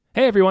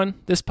Hey everyone,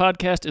 this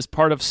podcast is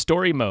part of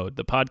Story Mode,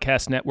 the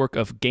podcast network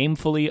of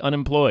Gamefully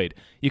Unemployed.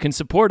 You can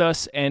support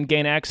us and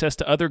gain access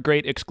to other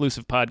great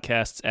exclusive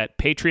podcasts at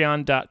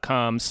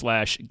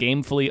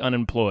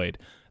patreon.com/gamefullyunemployed.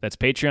 That's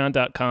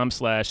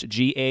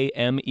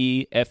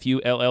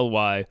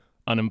patreon.com/GAMEFULLY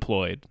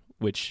unemployed,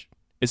 which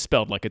is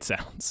spelled like it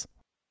sounds.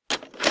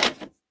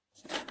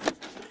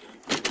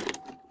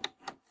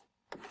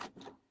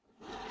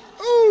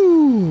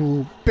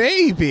 Ooh,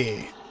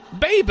 baby.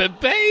 Baby!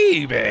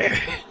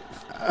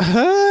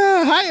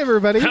 Hi,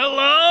 everybody.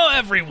 Hello,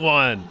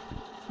 everyone!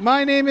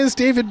 My name is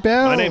David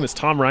Bell. My name is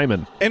Tom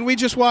Ryman. And we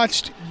just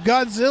watched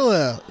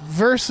Godzilla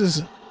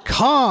versus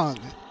Kong.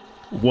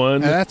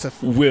 One That's a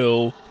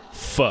will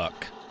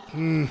fuck.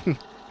 weird.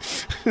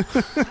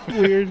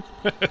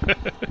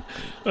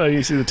 Oh,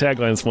 you see the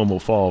tagline, "This one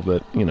will fall,"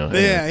 but, you know.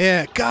 Anyway.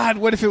 Yeah. God,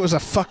 what if it was a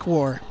fuck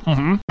war?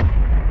 Mm-hmm.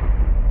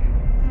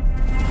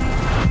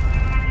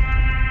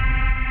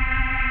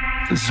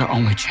 This is our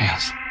only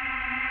chance.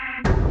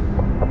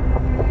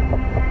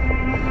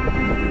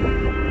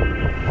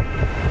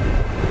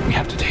 We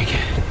have to take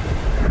it.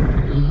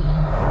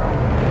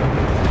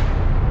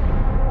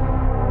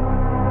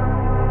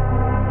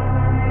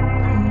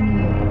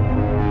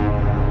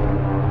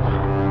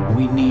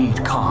 We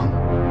need Kong.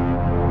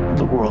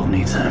 The world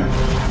needs him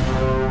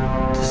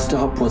to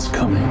stop what's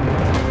coming.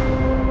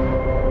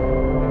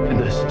 And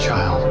this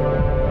child,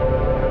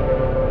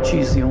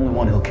 she's the only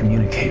one he'll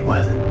communicate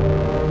with.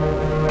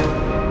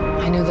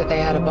 I knew that they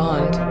had a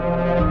bond.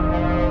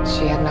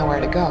 She had nowhere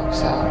to go,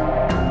 so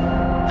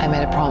I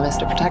made a promise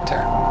to protect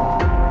her.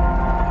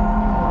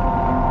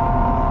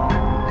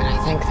 And I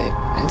think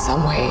that in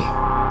some way,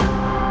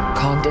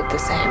 Kong did the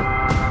same.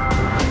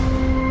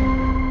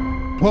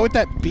 What would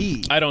that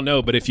be? I don't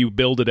know, but if you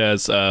build it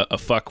as a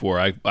fuck war,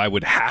 I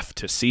would have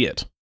to see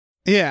it.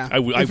 Yeah.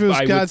 If it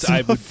was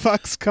Godzilla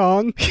fucks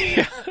Kong.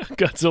 Yeah,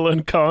 Godzilla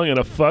and Kong in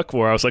a fuck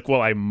war. I was like,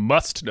 well, I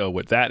must know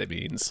what that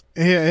means.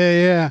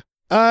 Yeah.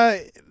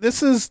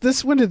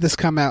 When did this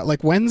come out?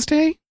 Like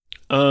Wednesday?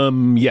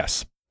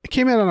 Yes. It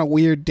came out on a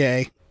weird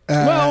day.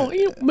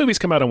 Movies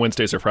come out on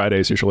Wednesdays or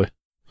Fridays usually.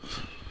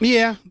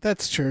 Yeah,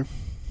 that's true.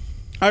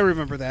 I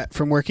remember that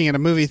from working at a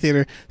movie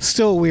theater.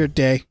 Still a weird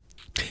day.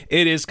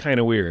 It is kind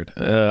of weird.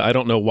 I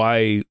don't know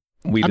why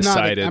we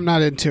decided. I'm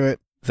not into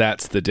it.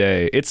 That's the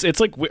day. It's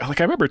like I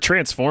remember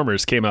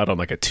Transformers came out on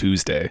like a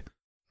Tuesday.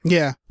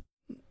 Yeah,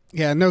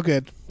 no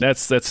good. That's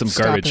some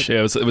Stop garbage. it.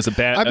 It was a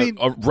bad. I mean,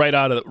 right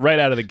out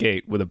of the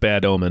gate with a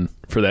bad omen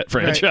for that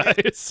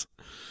franchise.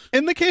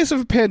 In the case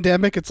of a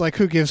pandemic, it's like,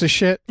 who gives a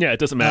shit? Yeah, it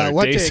doesn't matter.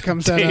 What day it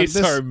comes out on. Days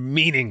are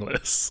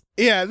meaningless.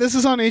 Yeah, this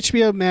is on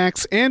HBO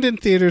Max and in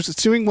theaters.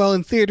 It's doing well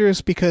in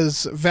theaters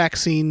because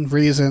vaccine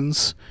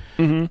reasons.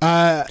 Mm-hmm.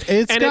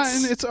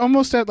 It's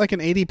almost at like an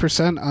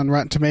 80% on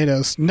Rotten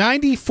Tomatoes.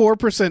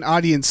 94%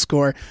 audience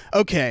score.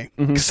 Okay,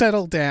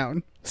 Settle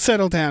down,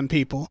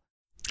 people.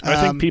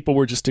 I think people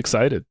were just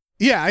excited.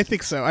 Yeah, I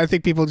think so. I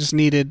think people just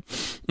needed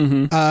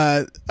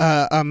a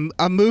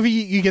movie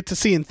you get to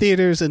see in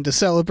theaters and to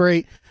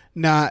celebrate,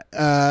 not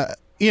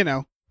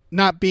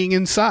being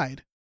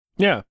inside.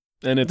 Yeah,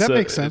 and that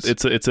makes sense.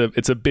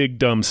 It's a big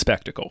dumb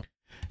spectacle.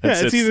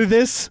 It's either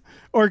this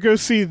or go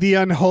see The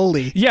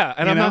Unholy. Yeah,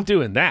 and I'm not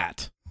doing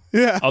that.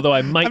 Yeah, although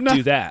I might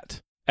do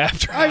that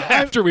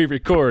after we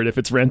record if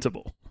it's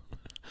rentable.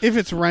 If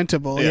it's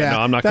rentable, yeah. No,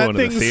 I'm not going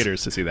to the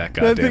theaters to see that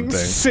goddamn thing. That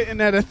thing's sitting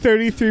at a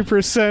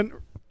 33%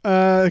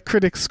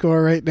 critic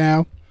score right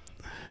now.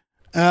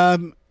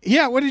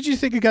 What did you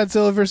think of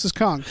Godzilla vs.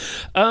 Kong?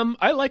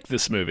 I like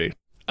this movie,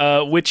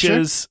 which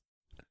is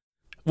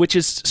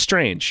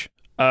strange,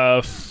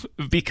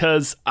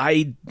 because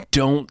I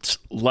don't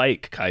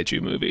like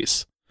kaiju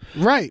movies.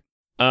 Right.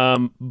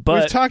 But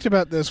we've talked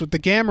about this with the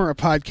Gamera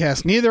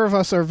podcast. Neither of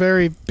us are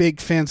very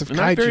big fans of kaiju.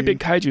 Not very big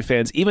kaiju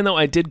fans, even though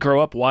I did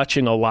grow up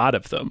watching a lot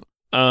of them.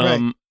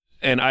 Right.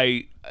 And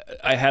I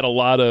had a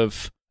lot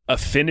of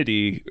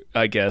affinity,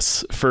 I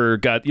guess, for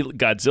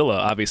Godzilla.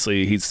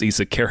 Obviously, he's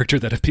a character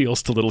that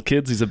appeals to little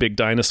kids. He's a big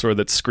dinosaur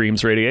that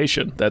screams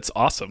radiation. That's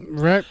awesome.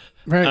 Right.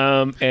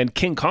 And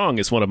King Kong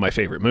is one of my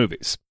favorite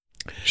movies.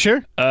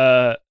 Sure.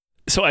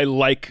 So I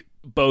like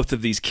both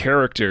of these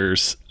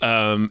characters,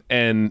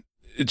 and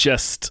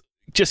just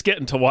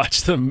getting to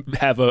watch them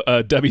have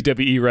a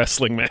WWE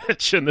wrestling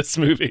match in this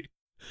movie.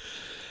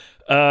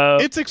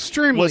 It's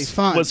extremely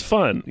fun. Was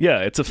fun. Yeah,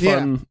 it's a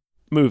fun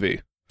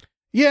movie.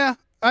 Yeah.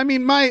 I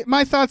mean,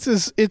 my thoughts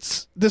is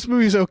this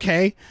movie's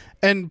okay,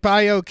 and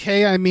by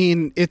okay I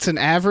mean it's an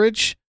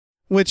average,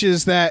 which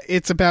is that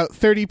it's about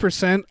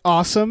 30%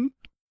 awesome,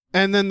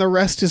 and then the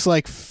rest is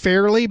like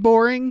fairly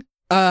boring,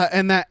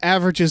 and that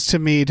averages to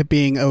me to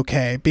being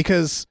okay,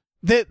 because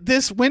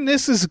when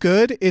this is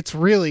good, it's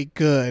really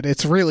good,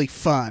 it's really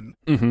fun.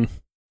 Mm-hmm.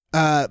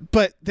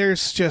 But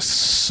there's just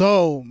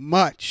so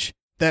much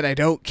that I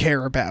don't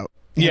care about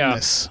in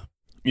this.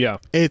 Yeah,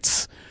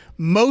 it's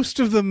most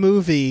of the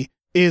movie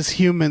is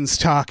humans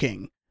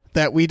talking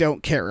that we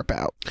don't care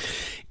about.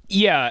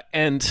 Yeah,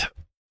 and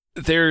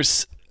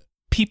there's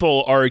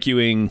people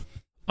arguing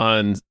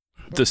on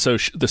the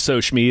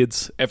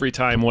Schmeeds every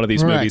time one of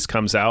these movies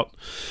comes out,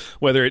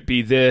 whether it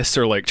be this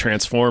or like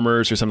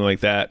Transformers or something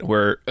like that,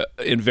 where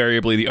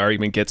invariably the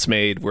argument gets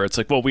made where it's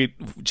like, well, we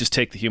just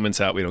take the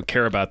humans out, we don't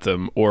care about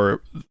them,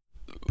 or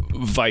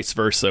vice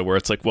versa, where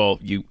it's like, well,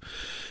 you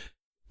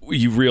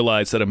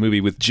realize that a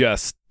movie with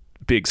just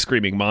big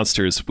screaming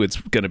monsters was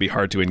going to be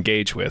hard to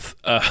engage with.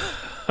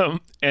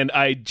 And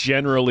I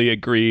generally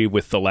agree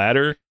with the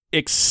latter,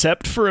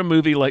 except for a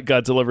movie like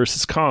Godzilla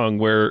vs. Kong,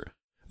 where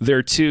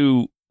they're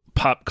two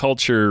pop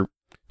culture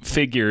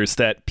figures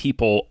that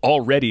people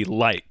already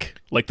like.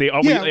 Like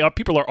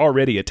people are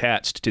already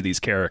attached to these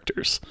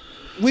characters.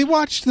 We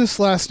watched this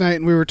last night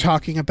and we were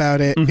talking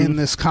about it in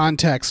this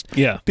context.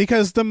 Yeah.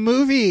 Because the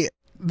movie,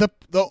 the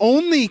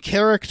only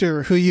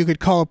character who you could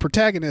call a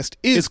protagonist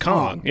is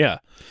Kong. Yeah.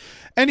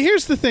 And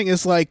here's the thing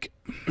is like,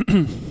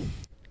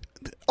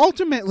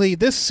 ultimately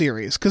this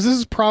series, because this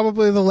is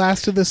probably the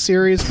last of this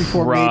series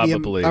before maybe a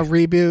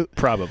reboot.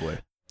 Probably.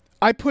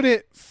 I put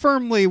it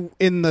firmly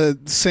in the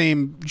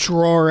same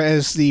drawer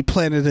as the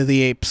Planet of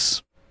the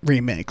Apes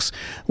remakes,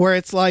 where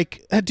it's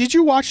like, did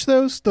you watch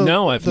those?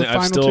 No, I've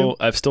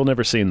still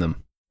never seen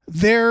them.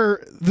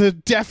 They're the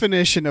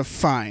definition of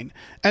fine.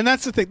 And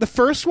that's the thing. The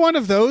first one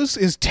of those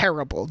is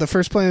terrible. The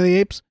first Planet of the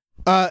Apes.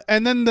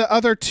 And then the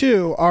other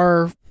two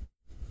are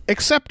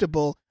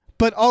acceptable,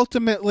 but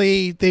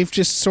ultimately they've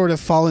just sort of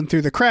fallen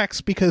through the cracks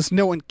because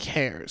no one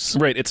cares.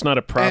 Right. It's not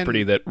a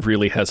property that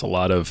really has a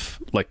lot of,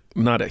 like,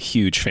 not a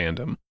huge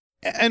fandom.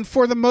 And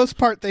for the most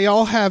part, they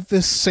all have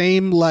this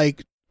same,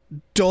 like,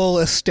 dull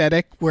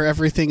aesthetic where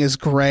everything is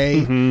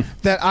gray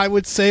that I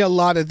would say a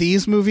lot of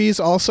these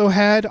movies also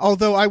had.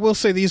 Although I will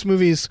say these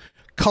movies,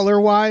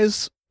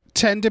 color-wise,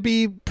 tend to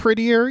be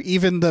prettier,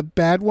 even the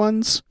bad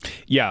ones.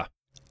 Yeah.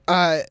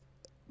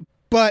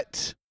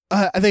 But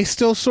they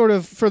still sort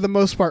of, for the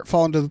most part,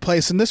 fall into the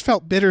place. And this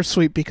felt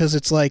bittersweet because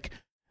it's like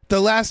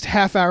the last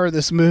half hour of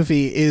this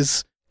movie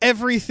is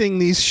everything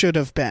these should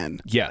have been.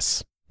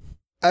 Yes.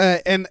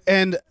 And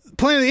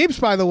Planet of the Apes,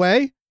 by the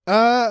way,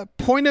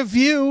 point of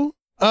view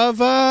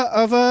of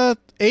a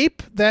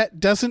ape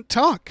that doesn't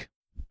talk.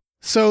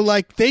 So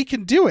like they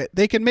can do it.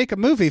 They can make a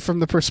movie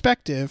from the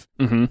perspective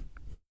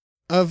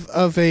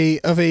of a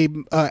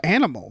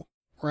animal,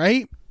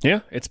 right?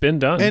 Yeah, it's been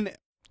done. And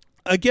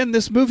again,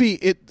 this movie,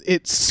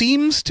 it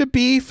seems to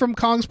be from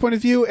Kong's point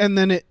of view, and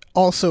then it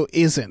also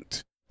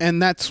isn't.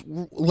 And that's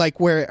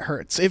like where it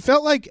hurts. It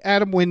felt like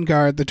Adam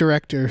Wingard, the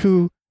director,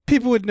 who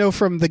people would know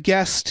from The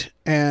Guest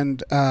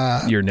and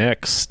You're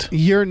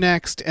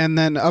Next, and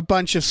then a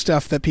bunch of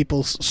stuff that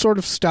people sort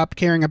of stopped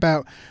caring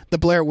about. The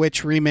Blair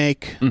Witch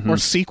remake, or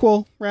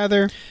sequel,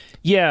 rather.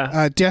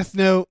 Yeah. Death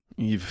Note.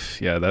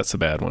 Yeah, that's a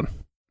bad one.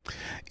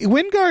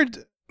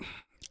 Wingard,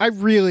 I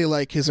really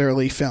like his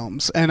early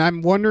films, and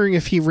I'm wondering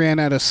if he ran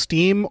out of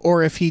steam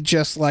or if he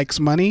just likes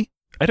money.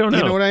 I don't know.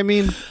 You know what I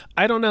mean?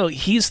 I don't know.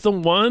 He's the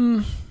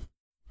one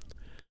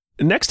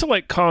next to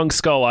like Kong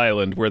Skull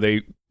Island where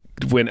they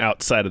went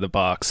outside of the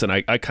box, and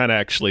I kind of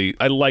actually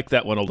I like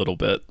that one a little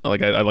bit.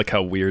 Like I like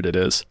how weird it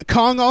is.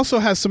 Kong also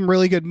has some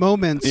really good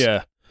moments.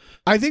 Yeah,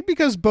 I think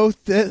because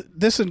both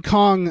this and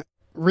Kong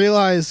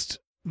realized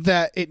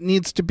that it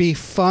needs to be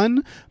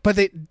fun, but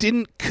it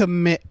didn't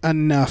commit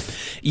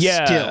enough.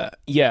 Yeah,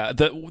 yeah.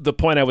 The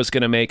point I was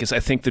going to make is I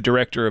think the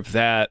director of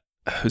that,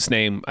 whose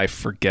name I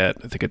forget,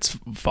 I think it's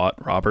Vought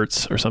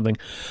Roberts or something,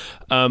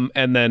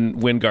 and then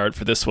Wingard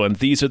for this one.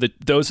 Those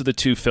are the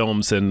two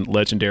films in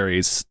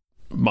Legendary's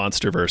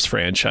Monsterverse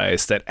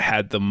franchise that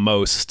had the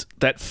most,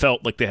 that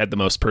felt like they had the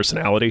most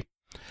personality.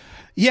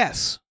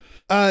 Yes.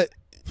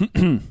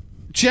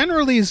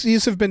 Generally,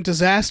 these have been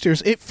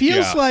disasters. It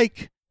feels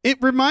like, it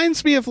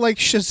reminds me of like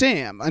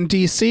Shazam on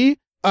DC,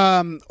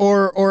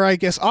 or I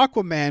guess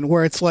Aquaman,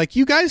 where it's like,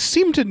 you guys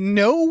seem to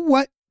know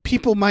what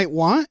people might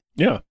want.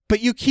 Yeah.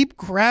 But you keep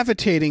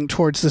gravitating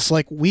towards this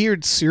like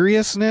weird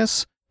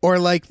seriousness or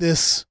like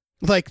this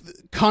like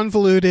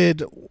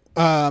convoluted,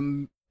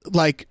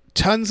 like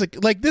tons of,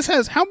 like this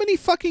has, how many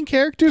fucking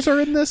characters are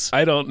in this?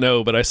 I don't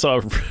know, but I saw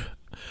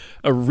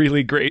a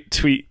really great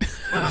tweet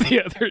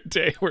the other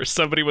day where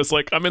somebody was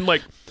like, I'm in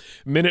like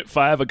minute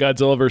 5 of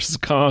Godzilla vs.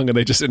 Kong and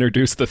they just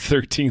introduced the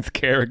 13th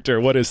character.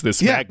 What is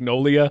this,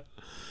 Magnolia?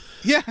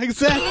 Yeah,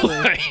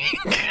 exactly.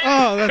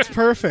 Oh, that's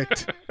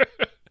perfect.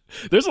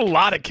 There's a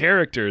lot of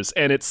characters,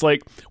 and it's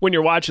like when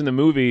you're watching the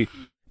movie,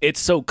 it's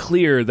so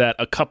clear that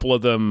a couple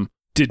of them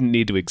didn't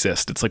need to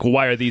exist. It's like, well,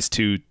 why are these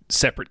two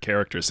separate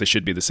characters? They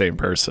should be the same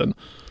person.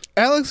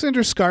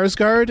 Alexander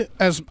Skarsgård,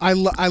 as I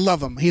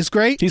love him. He's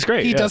great. He's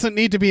great. He doesn't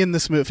need to be in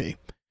this movie.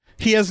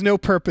 He has no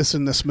purpose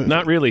in this movie.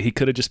 Not really. He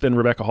could have just been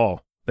Rebecca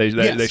Hall. They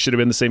should have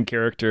been the same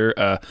character.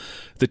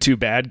 The two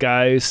bad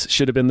guys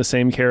should have been the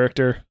same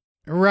character.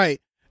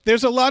 Right.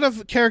 There's a lot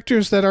of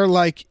characters that are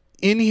like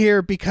in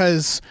here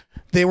because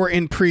they were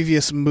in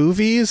previous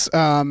movies.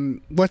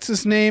 What's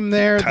his name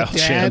there? Kyle the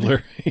dad?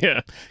 Chandler.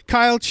 Yeah.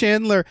 Kyle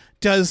Chandler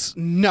does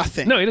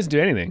nothing. No, he doesn't do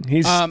anything.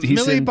 He's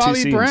Millie in Bobby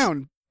two scenes.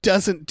 Brown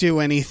doesn't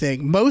do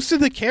anything. Most of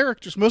the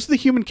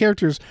human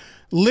characters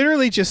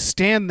literally just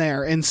stand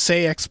there and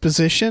say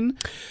exposition.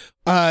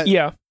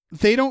 Yeah.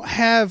 they don't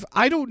have,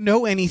 I don't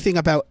know anything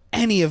about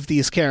any of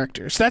these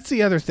characters. That's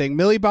the other thing.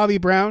 Millie Bobby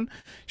Brown,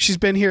 she's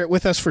been here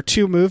with us for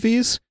 2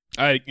 movies.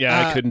 I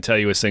couldn't tell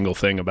you a single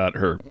thing about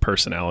her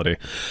personality.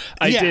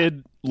 I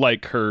did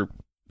like her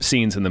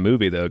scenes in the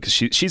movie though, because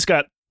she's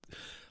got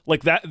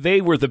like that.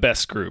 They were the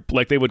best group.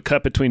 Like they would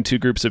cut between 2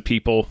 groups of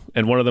people,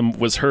 and one of them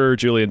was her,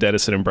 Julian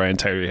Dennison, and Brian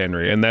Tyree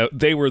Henry, and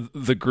they were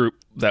the group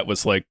that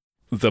was like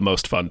the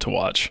most fun to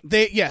watch.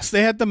 They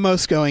had the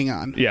most going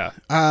on. Yeah.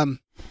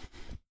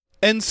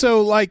 And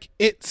so, like,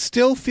 it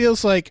still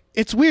feels like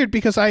it's weird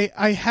because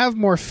I have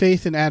more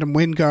faith in Adam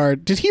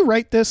Wingard. Did he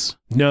write this?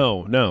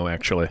 No,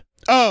 actually.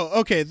 Oh,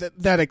 okay.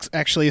 That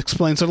actually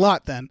explains a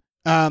lot then.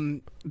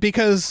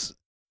 Because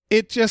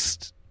it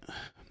just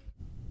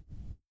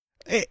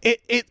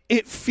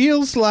it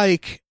feels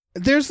like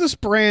there's this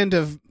brand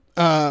of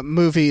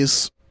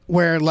movies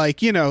where,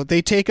 like, you know,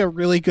 they take a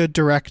really good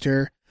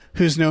director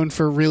who's known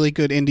for really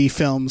good indie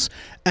films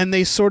and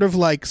they sort of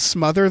like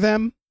smother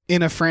them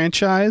in a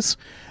franchise.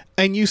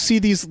 And you see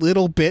these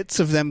little bits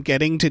of them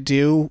getting to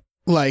do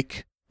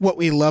like what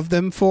we love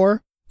them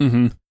for.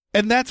 Mm-hmm.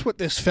 And that's what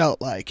this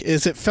felt like,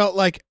 is it felt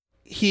like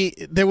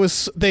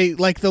they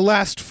like the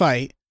last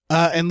fight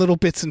and little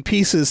bits and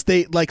pieces.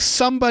 They like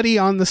somebody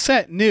on the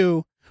set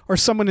knew, or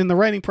someone in the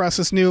writing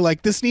process knew,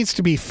 like this needs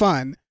to be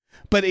fun,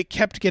 but it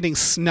kept getting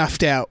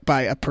snuffed out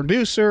by a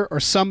producer or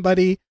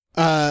somebody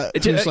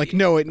who's like,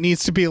 no, it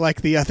needs to be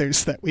like the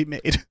others that we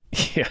made.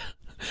 Yeah.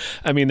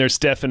 I mean, there's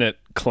definite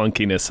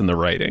clunkiness in the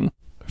writing.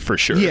 For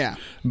sure. Yeah.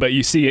 But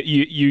you see it,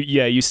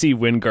 you see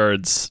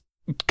Wingard's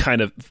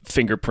kind of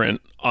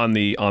fingerprint on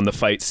the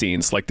fight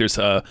scenes. Like there's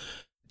they're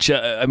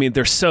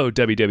so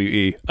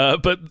WWE.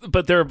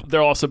 But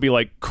there'll also be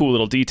like cool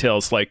little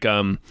details, like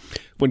when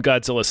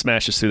Godzilla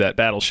smashes through that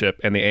battleship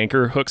and the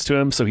anchor hooks to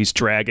him, so he's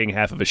dragging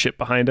half of a ship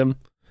behind him.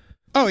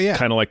 Oh yeah.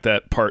 Kind of like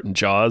that part in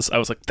Jaws. I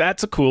was like,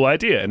 that's a cool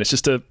idea. And it's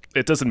just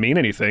it doesn't mean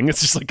anything. It's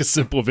just like a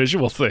simple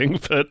visual thing.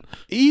 But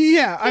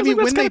yeah, I mean,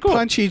 when they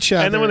punch each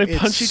other, and then when they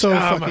punch each other,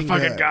 oh my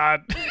fucking good.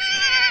 God.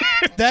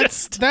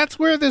 That's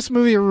where this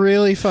movie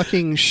really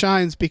fucking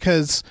shines,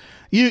 because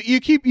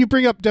you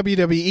bring up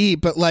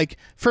WWE, but like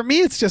for me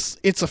it's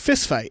a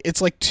fist fight.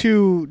 It's like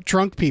 2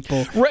 drunk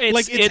people. Right,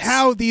 it's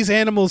how these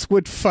animals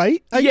would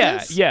fight, I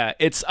guess. Yeah.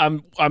 It's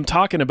I'm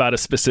talking about a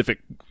specific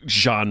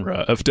genre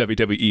of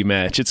WWE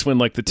match. It's when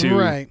like the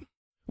 2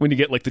 when you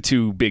get like the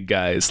 2 big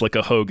guys, like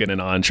a Hogan and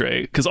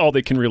Andre, because all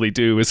they can really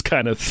do is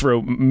kind of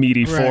throw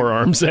meaty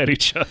forearms at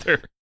each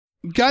other.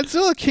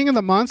 Godzilla King of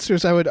the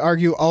Monsters, I would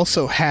argue,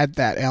 also had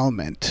that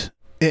element.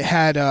 It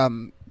had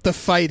the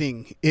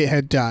fighting it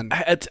had done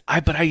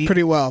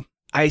pretty well.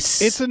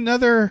 It's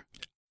another...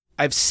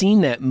 I've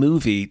seen that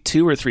movie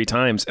 2 or 3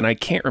 times, and I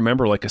can't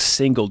remember like a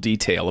single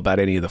detail about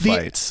any of the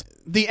fights.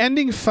 The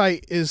ending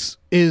fight is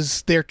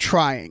they're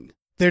trying.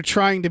 They're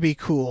trying to be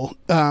cool.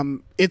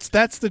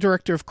 That's the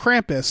director of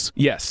Krampus.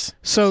 Yes.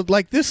 So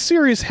like this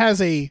series has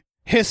a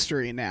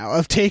history now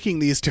of taking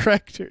these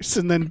directors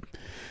and then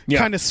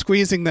kind of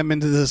squeezing them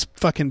into this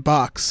fucking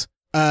box.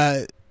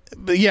 But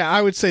yeah,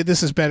 I would say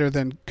this is better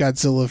than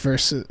Godzilla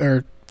versus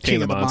or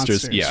King of the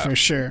Monsters, for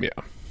sure. Yeah.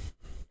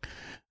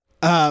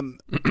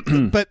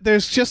 But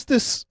there's just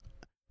this.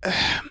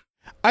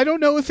 I don't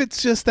know if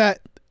it's just that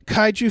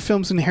kaiju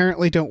films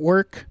inherently don't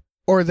work,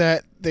 or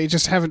that they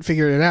just haven't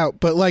figured it out.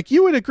 But like,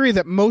 you would agree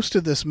that most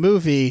of this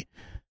movie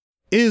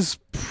is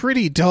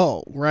pretty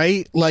dull,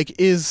 right? Like,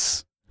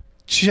 is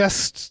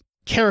just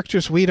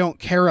characters we don't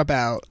care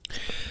about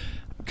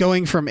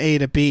going from A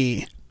to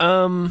B.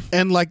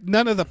 And like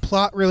none of the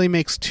plot really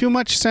makes too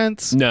much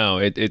sense. No,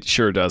 it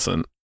sure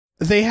doesn't.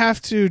 They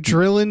have to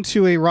drill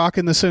into a rock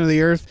in the center of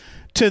the earth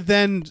to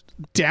then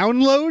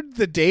download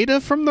the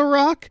data from the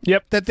rock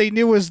that they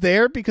knew was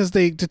there because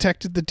they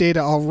detected the data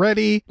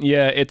already.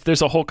 Yeah,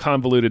 there's a whole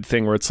convoluted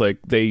thing where it's like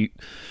they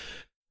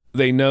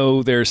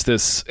know there's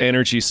this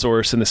energy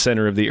source in the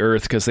center of the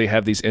earth because they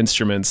have these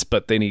instruments,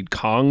 but they need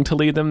Kong to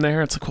lead them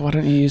there. It's like, well, why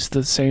don't you use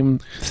the same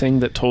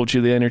thing that told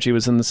you the energy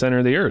was in the center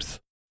of the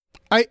earth?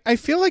 I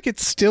feel like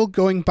it's still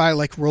going by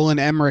like Roland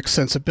Emmerich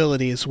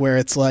sensibilities, where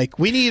it's like,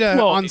 we need an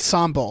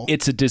ensemble.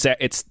 It's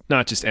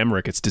not just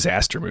Emmerich, it's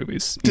disaster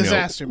movies.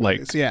 Movies,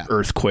 like yeah.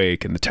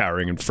 Earthquake and The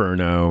Towering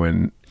Inferno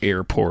and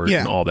Airport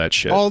and all that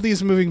shit. All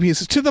these moving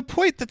pieces, to the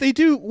point that they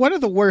do, one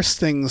of the worst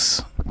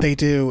things they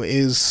do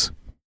is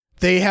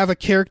they have a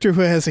character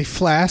who has a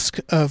flask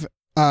of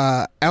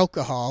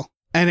alcohol,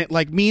 and it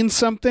like means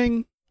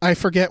something. I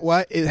forget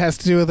what. It has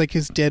to do with like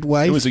his dead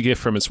wife. It was a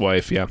gift from his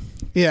wife, yeah.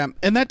 Yeah,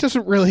 and that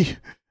doesn't really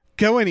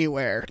go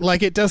anywhere.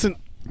 Like, it doesn't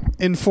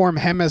inform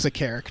him as a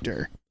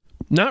character.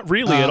 Not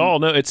really at all.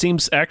 No, it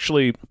seems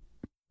actually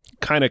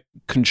kind of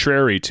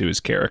contrary to his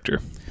character.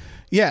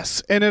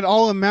 Yes, and it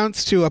all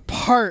amounts to a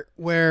part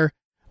where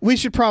we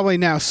should probably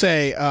now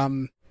say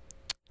fucking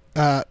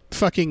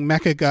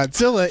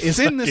Mechagodzilla is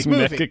in this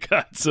movie.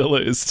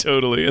 Mechagodzilla is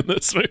totally in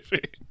this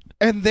movie.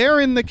 And they're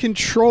in the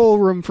control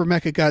room for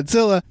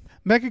Mechagodzilla.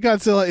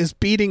 Mechagodzilla is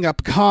beating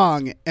up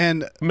Kong,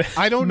 and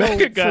I don't know.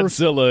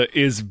 Mechagodzilla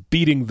is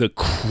beating the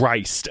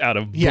Christ out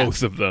of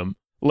both of them.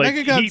 Like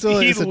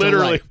Mechagodzilla is a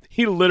delight.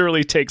 he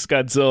literally takes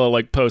Godzilla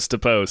like post to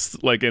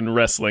post, like in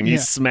wrestling. He Yeah.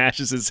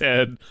 smashes his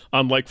head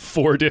on like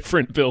 4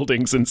 different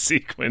buildings in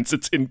sequence.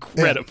 It's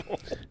incredible.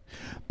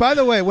 By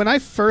the way, when I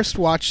first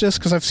watched this,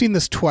 because I've seen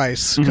this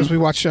twice, because we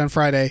watched it on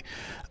Friday,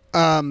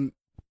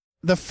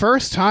 the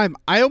first time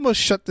I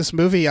almost shut this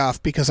movie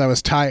off because I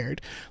was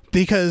tired,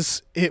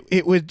 because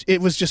it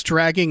was just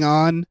dragging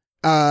on,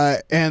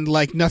 and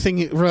like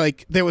nothing,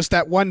 like there was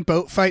that one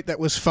boat fight that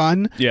was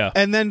fun, Yeah.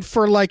 and then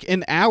for like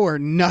an hour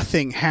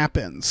nothing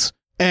happens,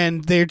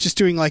 and they're just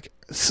doing like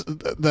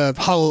the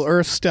Hollow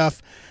Earth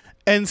stuff.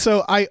 And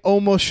so I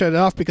almost shut it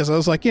off because I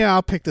was like, yeah,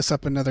 I'll pick this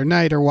up another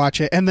night or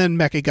watch it. And then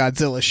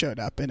Mechagodzilla showed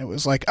up, and it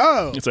was like,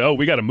 oh, It's like, oh,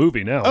 we got a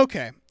movie now.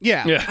 okay,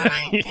 yeah.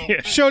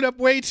 Yeah. Showed up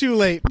way too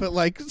late, but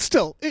like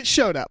still, it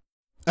showed up.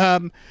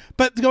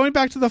 But going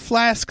back to the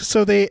flask,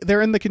 so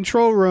they're in the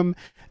control room,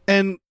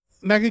 and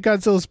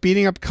Mechagodzilla's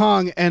beating up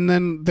Kong, and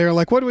then they're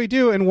like, what do we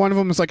do? And one of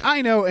them is like,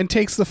 I know, and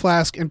takes the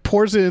flask and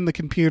pours it in the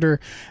computer,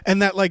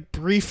 and that like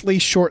briefly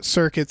short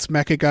circuits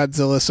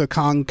Mechagodzilla so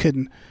Kong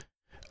can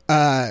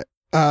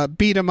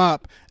beat him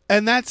up.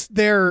 And that's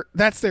their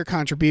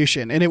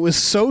contribution, and it was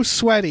so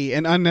sweaty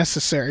and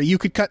unnecessary. You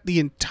could cut the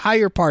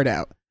entire part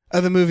out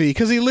of the movie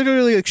because he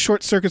literally like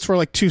short circuits for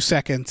like 2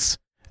 seconds,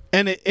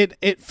 and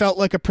it felt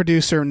like a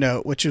producer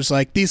note, which was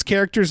like, these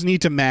characters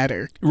need to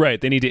matter.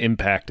 Right. They need to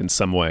impact in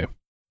some way.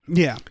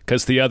 Yeah,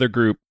 Because the other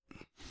group,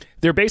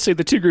 they're basically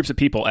the two groups of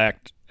people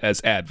act as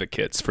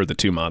advocates for the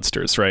two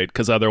monsters, right?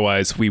 Because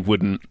otherwise we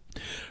wouldn't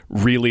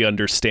really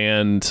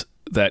understand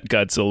that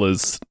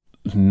Godzilla's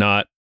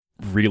not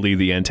really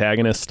the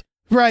antagonist.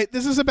 right.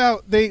 This is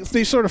about they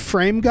sort of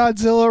frame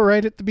Godzilla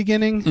right at the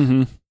beginning.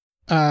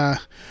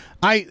 Mm-hmm.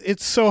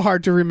 It's so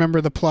hard to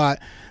remember the plot.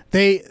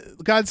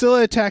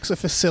 Godzilla attacks a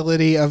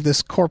facility of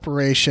this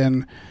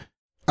corporation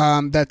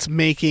that's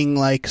making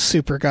like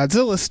Super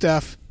Godzilla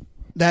stuff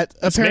that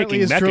apparently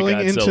is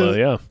drilling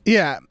into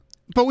yeah.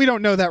 But we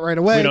don't know that right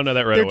away. We don't know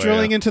that right They're away.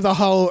 drilling into the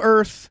Hollow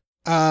Earth.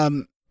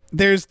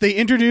 They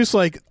introduce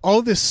like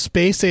all this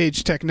space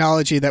age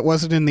technology that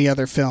wasn't in the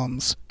other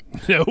films,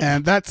 No.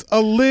 and that's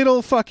a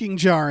little fucking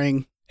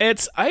jarring.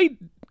 I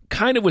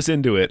kind of was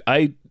into it.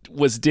 I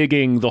was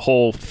digging the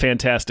whole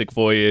Fantastic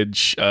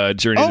Voyage,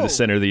 Journey to the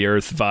Center of the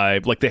Earth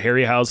vibe, like the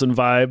Harryhausen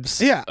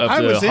vibes Yeah, of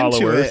I the was Hollow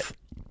into Earth. it.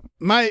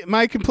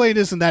 My complaint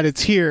isn't that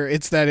it's here;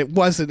 it's that it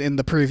wasn't in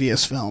the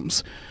previous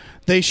films.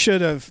 That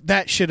should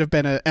have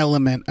been an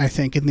element, I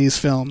think, in these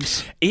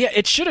films. Yeah,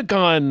 it should have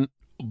gone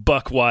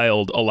buck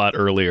wild a lot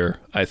earlier,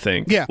 I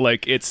think. Yeah.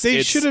 Like They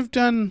it's should have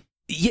done.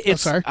 Yeah,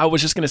 sorry. I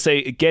was just going to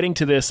say, getting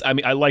to this, I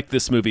mean, I like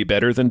this movie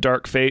better than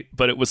Dark Fate,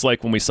 but it was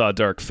like when we saw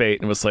Dark Fate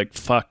and it was like,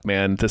 fuck,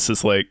 man, this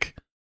is like,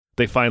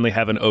 they finally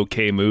have an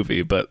okay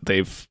movie, but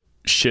they've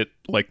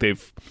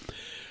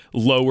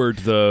lowered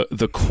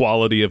the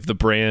quality of the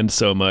brand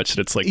so much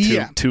that it's like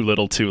too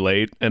little too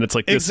late. And it's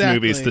like, this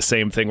movie's the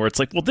same thing where it's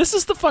like, well, this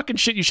is the fucking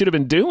shit you should have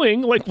been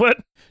doing. Like, what?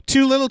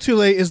 Too little, too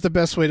late is the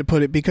best way to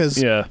put it,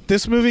 because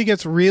this movie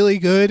gets really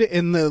good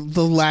in the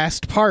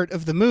last part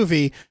of the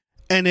movie,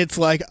 and it's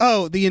like,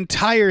 oh, the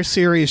entire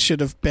series should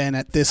have been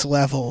at this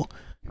level.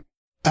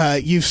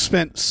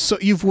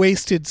 You've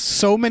wasted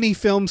so many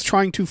films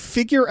trying to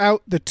figure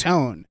out the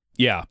tone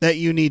that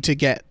you need to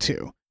get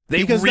to.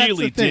 They Because that's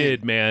really the thing.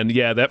 did, man.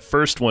 Yeah, that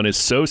first one is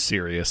so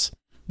serious.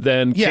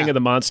 Then King of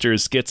the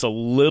Monsters gets a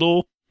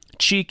little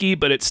cheeky,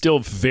 but it's still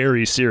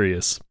very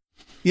serious.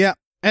 Yeah,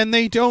 and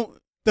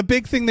the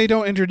big thing they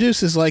don't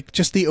introduce is like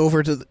just the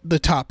over the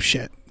top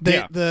shit.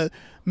 The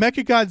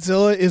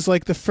Mechagodzilla is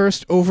like the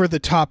first over the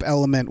top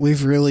element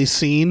we've really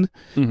seen,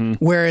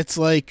 where it's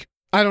like,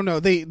 I don't know,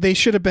 they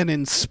should have been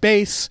in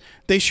space.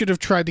 They should have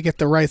tried to get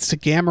the rights to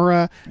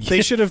Gamera.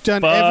 They should have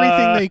done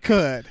everything they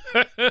could.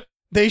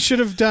 They should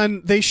have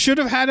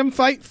had him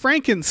fight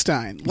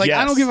Frankenstein. Like,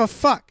 I don't give a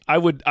fuck. I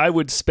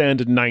would spend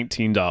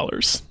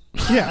 $19.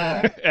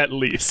 Yeah. At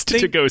least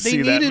to go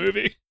see that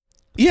movie.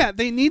 Yeah,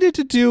 they needed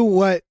to do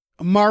what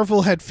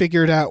Marvel had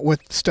figured out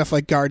with stuff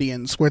like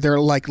Guardians, where they're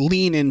like,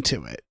 lean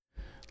into it.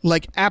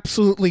 Like,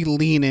 absolutely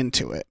lean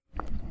into it.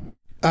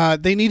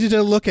 They needed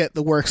to look at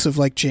the works of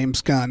like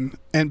James Gunn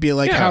and be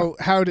like, how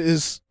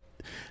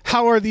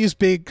are these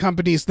big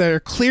companies that are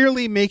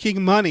clearly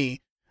making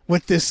money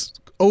with this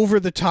over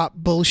the top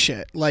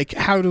bullshit? Like,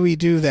 how do we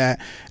do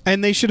that?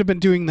 And they should have been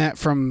doing that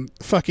from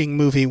fucking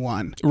movie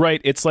one.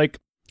 Right. It's like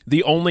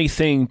the only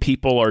thing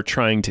people are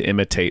trying to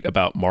imitate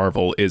about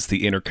Marvel is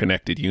the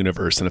interconnected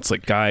universe. And it's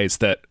like, guys,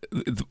 that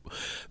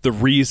the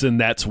reason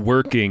that's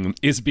working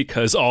is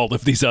because all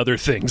of these other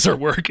things are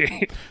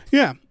working.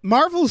 Yeah.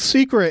 Marvel's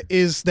secret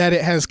is that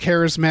it has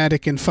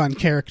charismatic and fun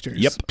characters.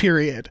 Yep.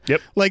 Period.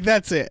 Yep. Like,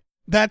 that's it.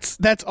 That's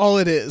all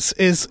it is,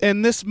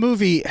 and this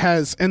movie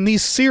has, and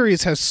these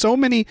series has so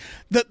many,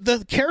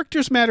 the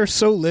characters matter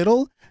so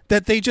little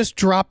that they just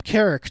drop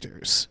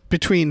characters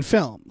between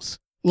films.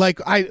 Like,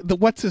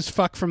 what's his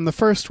fuck from the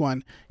first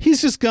one?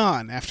 He's just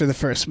gone after the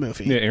first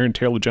movie. Yeah, Aaron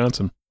Taylor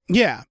Johnson.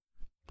 Yeah.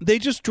 They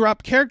just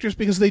drop characters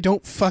because they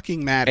don't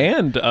fucking matter.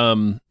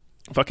 And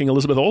fucking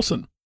Elizabeth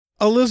Olsen.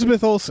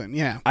 Elizabeth Olsen,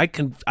 yeah. I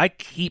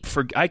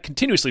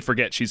continuously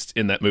forget she's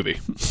in that movie.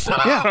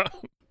 Yeah.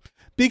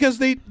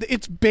 Because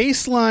it's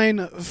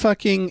baseline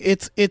fucking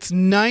it's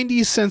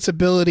 90s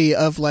sensibility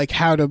of like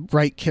how to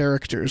write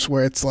characters,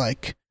 where it's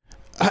like,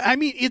 I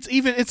mean,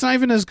 it's not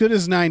even as good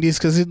as 90s,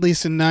 because at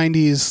least in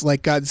 90s,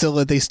 like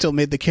Godzilla, they still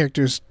made the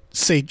characters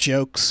say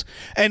jokes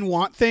and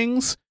want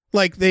things.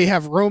 Like, they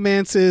have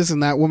romances,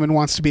 and that woman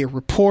wants to be a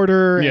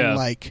reporter. Yeah, and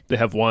like they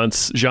have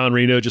wants. Jean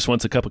Reno just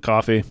wants a cup of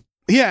coffee.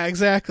 Yeah,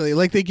 exactly.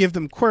 Like, they give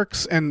them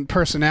quirks and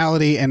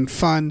personality and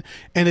fun,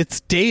 and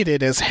it's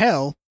dated as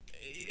hell.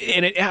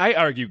 And I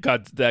argue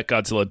that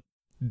Godzilla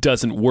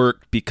doesn't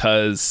work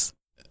because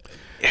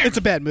it's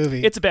a bad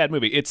movie. It's a bad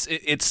movie. It's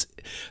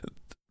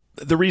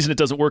the reason it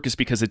doesn't work is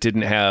because it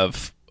didn't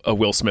have a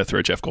Will Smith or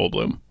a Jeff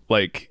Goldblum.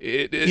 Like,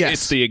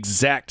 it's the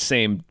exact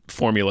same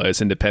formula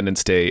as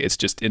Independence Day. It's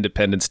just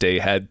Independence Day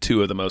had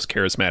two of the most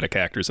charismatic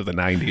actors of the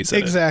 90s.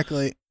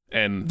 Exactly.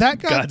 And that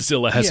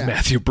Godzilla has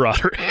Matthew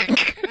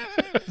Broderick.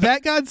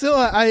 That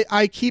Godzilla,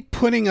 I keep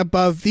putting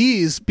above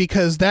these,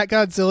 because that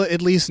Godzilla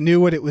at least knew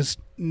what it was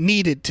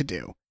needed to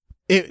do.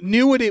 It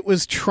knew what it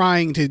was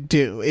trying to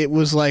do. It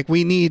was like,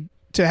 we need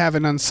to have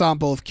an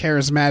ensemble of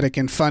charismatic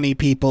and funny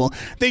people.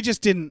 They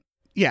just didn't.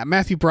 Yeah,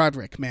 Matthew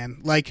Broderick, man.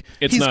 Like,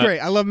 he's great.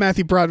 I love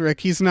Matthew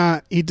Broderick.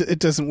 It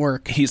doesn't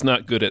work. He's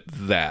not good at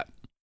that.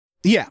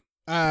 Yeah.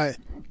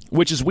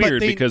 Which is weird,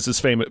 because his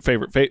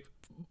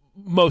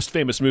most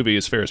famous movie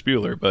is Ferris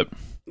Bueller, but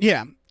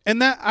yeah.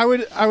 And that I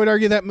would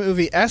argue that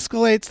movie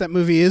escalates. That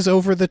movie is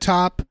over the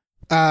top.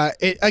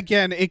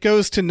 It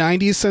goes to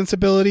 90s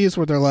sensibilities,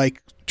 where they're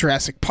like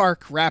Jurassic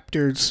Park,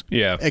 Raptors,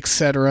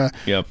 etc.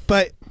 Yeah.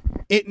 But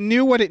it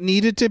knew what it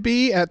needed to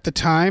be at the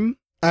time.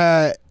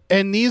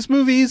 And these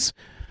movies,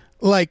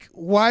 like,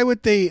 why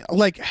would they,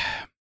 like,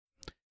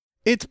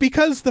 it's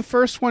because the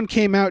first one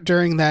came out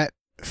during that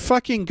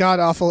fucking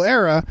god-awful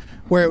era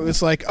where it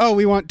was like, oh,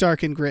 we want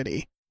dark and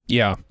gritty.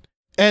 Yeah.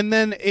 And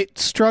then it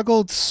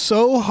struggled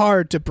so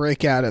hard to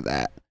break out of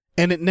that,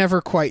 and it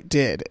never quite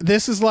did.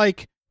 This is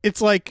like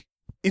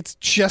it's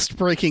just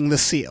breaking the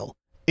seal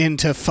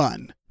into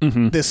fun,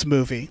 this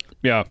movie.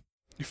 Yeah.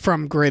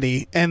 From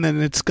gritty, and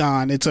then it's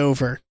gone. It's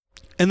over.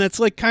 And that's,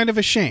 like, kind of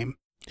a shame,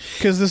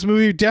 because this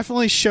movie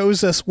definitely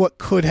shows us what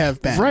could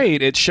have been.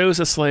 Right. It shows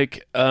us,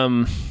 like,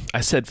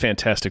 I said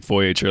Fantastic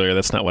Voyage earlier.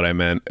 That's not what I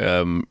meant.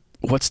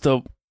 What's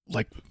the,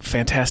 like,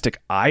 Fantastic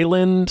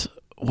Island?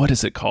 What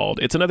is it called?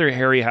 It's another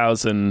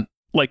Harryhausen,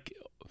 like,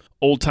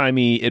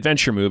 old-timey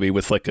adventure movie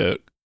with, like, a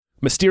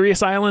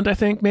Mysterious Island, I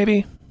think,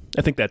 maybe?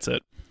 I think that's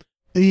it.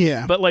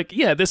 Yeah. But, like,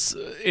 yeah, this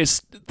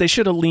is, they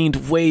should have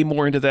leaned way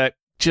more into that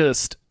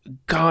just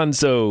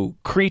gonzo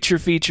creature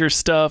feature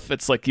stuff.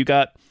 It's like, you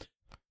got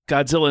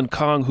Godzilla and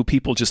Kong, who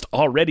people just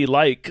already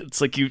like.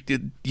 It's like, you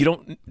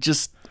don't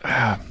just...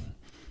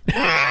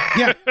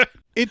 Yeah.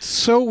 It's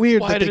so weird.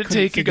 Why did it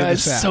take you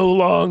guys so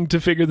long to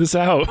figure this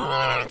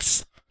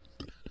out?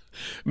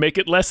 Make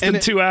it less than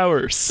 2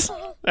 hours.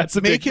 That's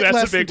a big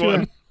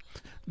one.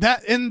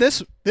 That in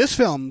this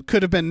film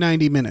could have been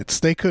 90 minutes.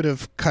 They could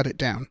have cut it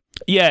down.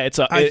 Yeah,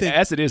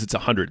 as it is, it's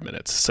 100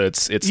 minutes. So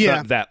it's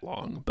not that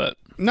long, but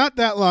not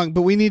that long.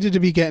 But we needed to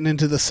be getting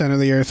into the center of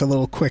the earth a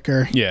little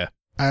quicker. Yeah,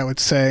 I would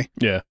say.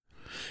 Yeah,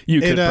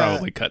 you could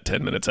probably cut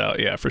 10 minutes out.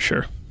 Yeah, for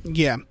sure.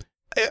 Yeah.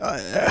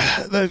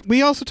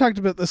 We also talked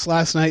about this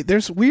last night.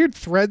 There's weird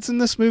threads in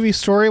this movie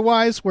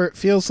story-wise where it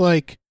feels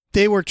like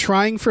they were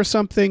trying for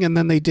something and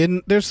then they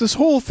didn't. There's this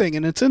whole thing,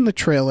 and it's in the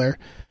trailer,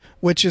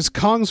 which is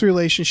Kong's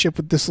relationship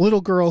with this little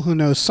girl who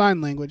knows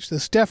sign language,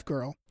 this deaf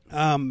girl,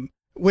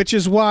 which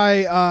is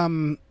why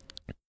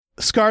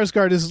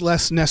Skarsgård is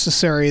less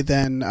necessary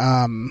than...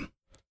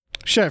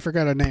 I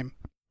forgot her name.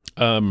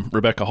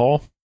 Rebecca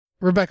Hall?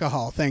 Rebecca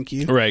Hall, thank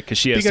you. Right, because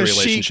she has the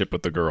relationship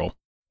with the girl.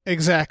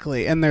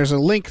 Exactly, and there's a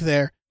link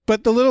there.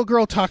 But the little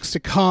girl talks to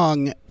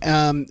Kong,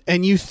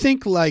 and you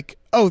think, like,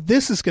 oh,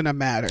 this is going to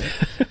matter.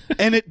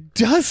 And it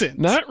doesn't.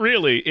 Not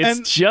really.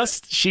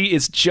 She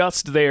is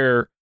just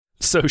there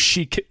so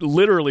she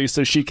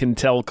can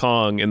tell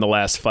Kong in the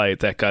last fight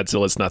that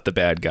Godzilla's not the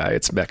bad guy.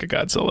 It's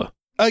Mechagodzilla.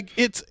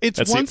 It's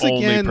That's once the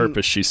only again,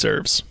 purpose she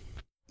serves.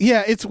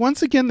 Yeah, it's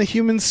once again the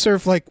humans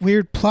serve like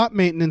weird plot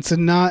maintenance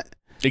and not...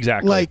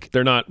 Exactly. Like,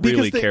 they're not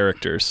really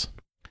characters.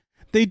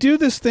 They do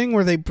this thing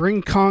where they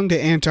bring Kong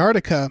to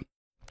Antarctica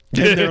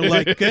and they're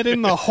like, get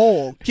in the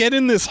hole. Get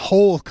in this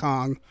hole,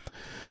 Kong.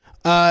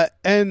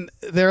 And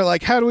they're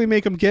like, how do we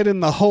make him get in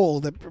the hole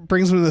that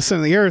brings him to the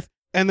center of the earth?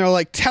 And they're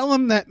like, tell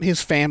him that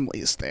his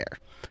family's there.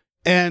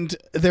 And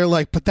they're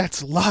like, but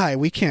that's a lie.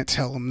 We can't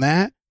tell him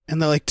that.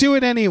 And they're like, do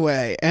it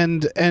anyway.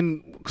 And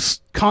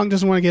Kong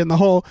doesn't want to get in the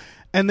hole.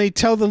 And they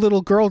tell the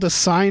little girl to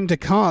sign to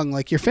Kong,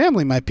 like, your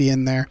family might be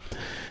in there.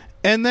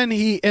 And then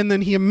he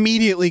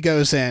immediately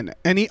goes in,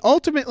 and he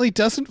ultimately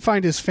doesn't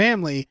find his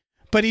family,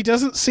 but he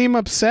doesn't seem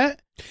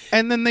upset.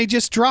 And then they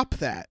just drop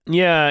that.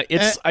 Yeah,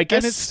 I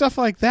guess, and it's stuff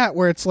like that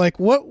where it's like,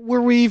 what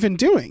were we even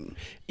doing?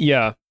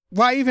 Yeah,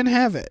 why even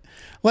have it?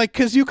 Like,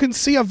 because you can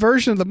see a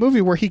version of the movie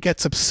where he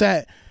gets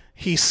upset,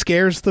 he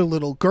scares the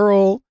little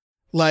girl.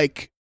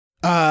 Like,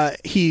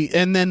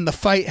 and then the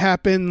fight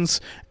happens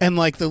and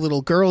like the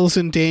little girl's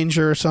in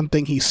danger or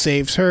something, he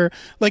saves her.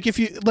 Like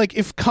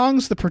if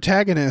Kong's the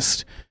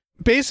protagonist,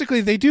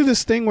 basically they do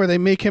this thing where they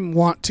make him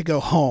want to go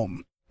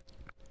home.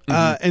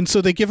 And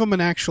so they give him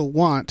an actual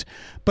want,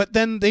 but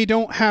then they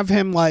don't have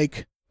him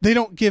they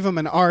don't give him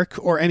an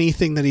arc or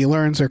anything that he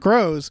learns or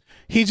grows.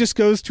 He just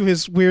goes to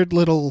his weird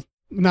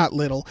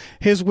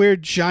his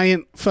weird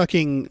giant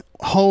fucking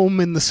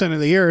home in the center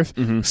of the earth,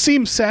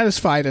 seems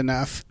satisfied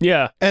enough.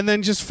 Yeah. And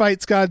then just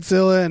fights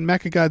Godzilla and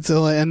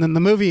Mechagodzilla, and then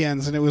the movie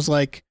ends, and it was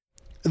like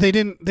they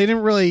didn't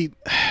really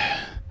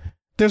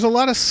there's a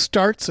lot of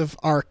starts of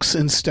arcs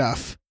and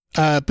stuff.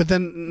 But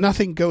then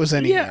nothing goes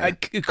anywhere.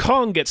 Yeah,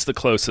 Kong gets the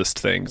closest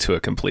thing to a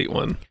complete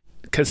one.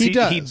 Because he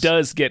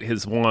does get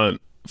his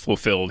want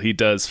fulfilled. He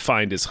does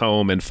find his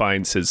home and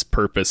finds his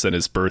purpose and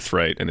his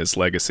birthright and his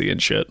legacy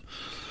and shit.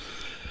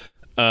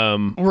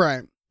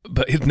 Right.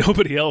 But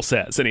nobody else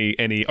has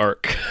any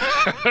arc.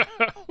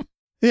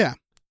 Yeah.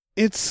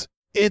 It's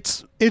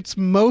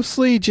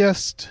mostly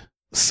just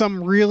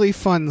some really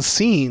fun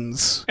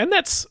scenes. And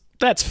that's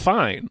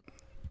fine.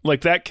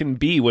 Like, that can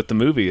be what the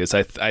movie is.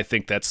 I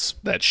think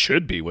that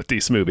should be what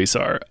these movies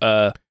are.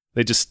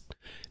 They just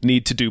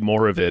need to do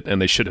more of it,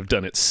 and they should have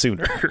done it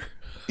sooner.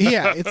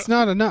 Yeah, it's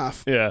not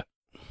enough. Yeah.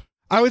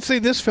 I would say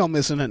this film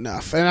isn't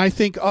enough. And I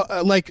think,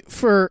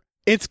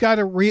 it's got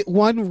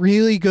one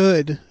really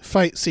good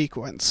fight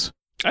sequence.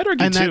 I'd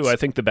argue, too. I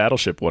think the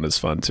Battleship one is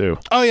fun, too.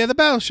 Oh, yeah, the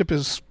Battleship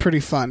is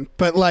pretty fun.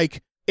 But,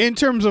 in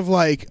terms of,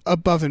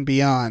 above and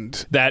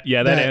beyond. That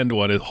end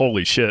one is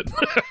holy shit.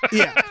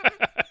 Yeah.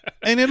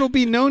 And it'll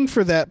be known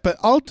for that. But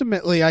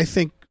ultimately, I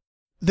think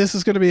this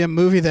is going to be a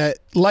movie that,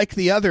 like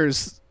the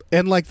others,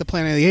 and like the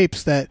Planet of the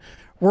Apes, that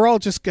we're all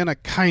just going to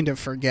kind of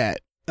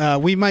forget.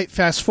 We might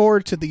fast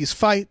forward to these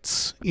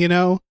fights,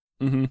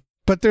 Mm-hmm.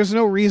 But there's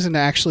no reason to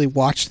actually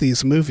watch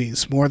these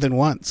movies more than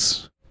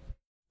once.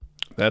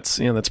 That's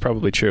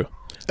probably true.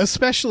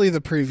 Especially the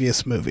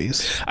previous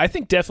movies. I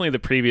think definitely the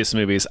previous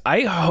movies.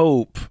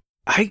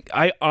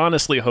 I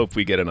honestly hope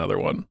we get another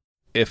one.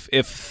 If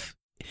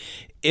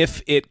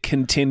it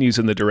continues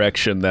in the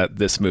direction that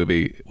this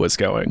movie was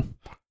going.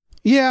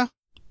 Yeah.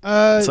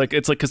 It's like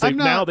because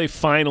now they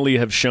finally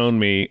have shown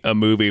me a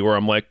movie where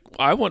I'm like,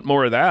 I want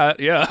more of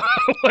that. Yeah.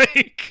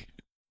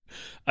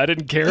 I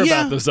didn't care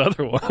about those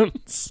other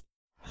ones.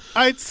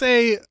 I'd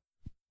say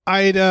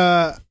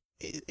I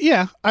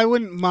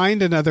wouldn't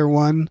mind another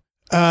one.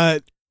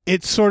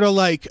 It's sort of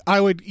like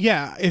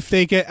if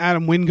they get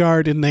Adam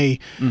Wingard and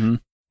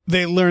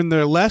they learn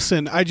their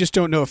lesson, I just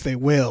don't know if they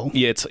will.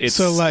 Yeah, it's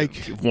so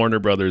Warner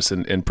Brothers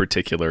in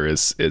particular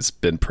is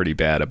been pretty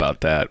bad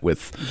about that.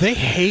 They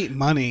hate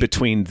money.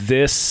 Between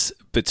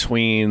the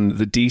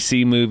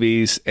DC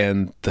movies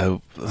and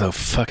the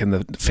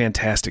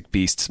Fantastic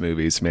Beasts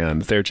movies, man,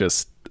 they're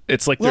just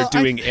they're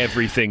doing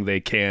everything they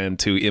can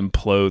to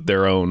implode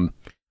their own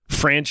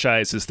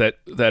franchises that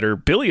are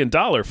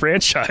billion-dollar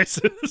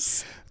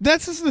franchises.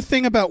 That's just the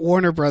thing about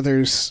Warner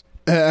Brothers.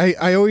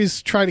 I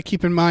always try to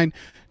keep in mind,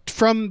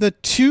 from the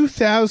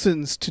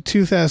 2000s to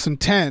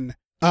 2010,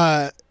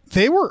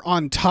 they were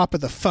on top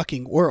of the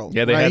fucking world.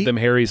 Yeah, they had them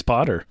Harry's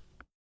Potter.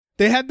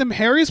 They had them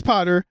Harry's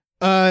Potter.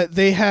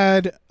 They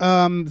had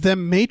them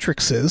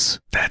Matrixes.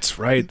 That's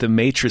right, the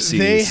Matrices.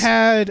 They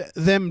had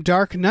them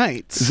Dark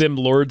Knights. Them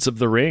Lords of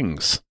the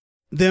Rings.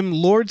 Them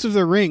Lords of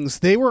the Rings.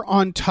 They were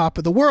on top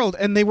of the world,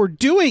 and they were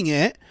doing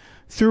it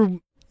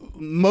through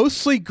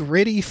mostly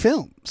gritty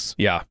films.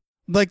 Yeah.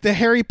 Like the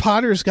Harry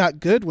Potters got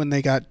good when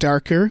they got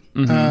darker.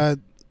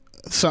 Mm-hmm.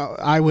 So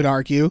I would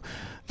argue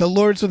the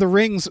Lords of the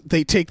Rings,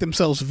 they take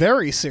themselves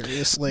very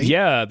seriously.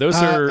 Yeah, those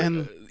are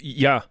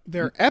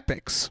they're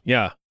epics.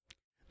 Yeah.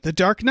 The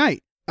Dark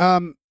Knight.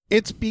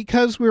 It's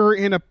because we were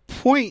in a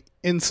point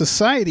in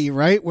society,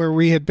 right, where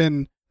we had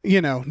been,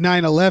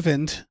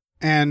 9/11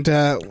 and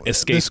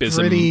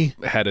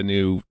escapism had a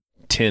new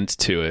tint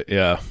to it.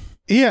 Yeah.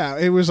 Yeah,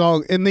 it was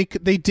all, and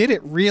they did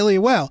it really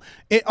well.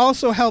 It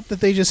also helped that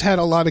they just had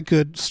a lot of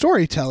good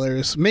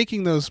storytellers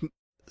making those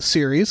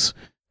series.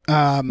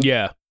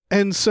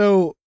 And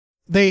so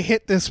they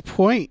hit this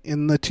point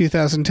in the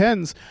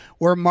 2010s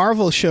where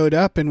Marvel showed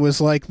up and was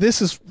like,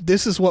 this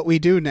is what we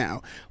do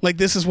now. Like,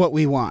 this is what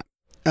we want.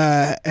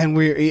 They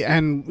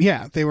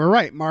were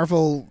right.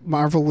 Marvel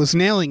was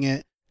nailing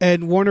it,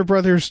 and Warner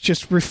Brothers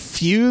just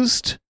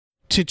refused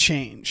to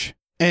change.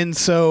 And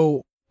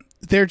so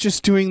they're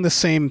just doing the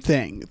same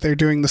thing. They're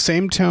doing the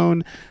same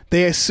tone. I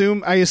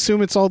assume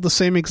it's all the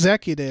same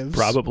executives.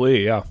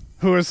 Probably, yeah.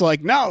 Who is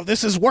like, no,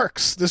 this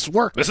works. This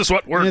works. This is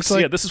what works.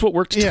 This is what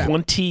worked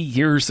 20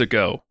 years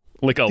ago.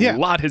 Like a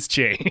lot has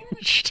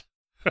changed.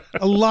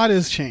 A lot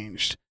has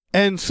changed.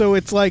 And so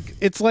it's like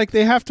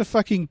they have to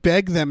fucking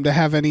beg them to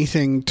have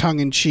anything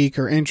tongue-in-cheek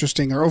or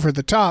interesting or over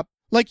the top.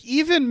 Like,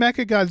 even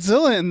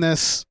Mechagodzilla in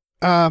this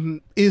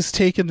is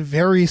taken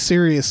very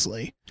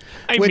seriously.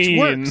 Which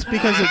works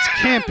because it's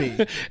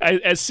campy.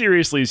 As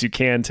seriously as you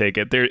can take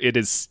it.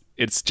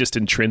 It's just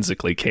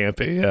intrinsically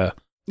campy, yeah.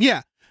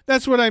 Yeah.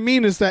 That's what I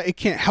mean, is that it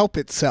can't help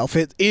itself.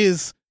 It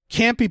is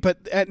campy,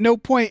 but at no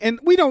point, and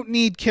we don't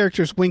need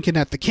characters winking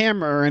at the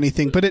camera or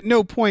anything, but at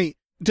no point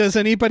does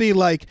anybody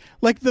like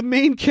the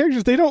main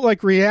characters, they don't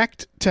like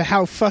react to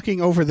how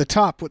fucking over the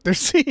top what they're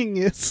seeing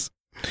is.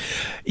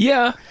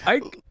 Yeah,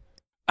 I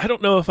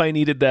don't know if I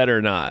needed that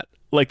or not.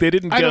 Like they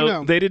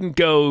didn't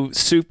go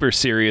super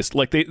serious.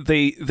 Like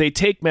they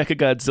take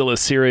Mechagodzilla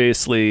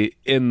seriously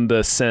in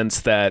the sense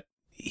that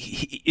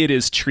it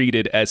is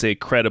treated as a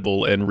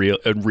credible and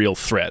real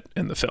threat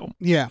in the film.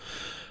 Yeah.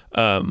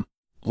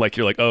 Like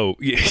you're like, oh,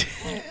 he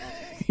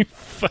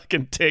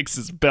fucking takes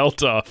his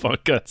belt off on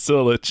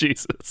Godzilla,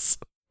 Jesus.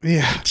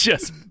 Yeah.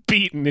 Just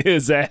beating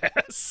his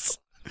ass.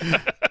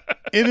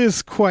 It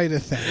is quite a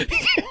thing.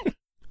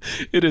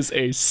 It is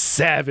a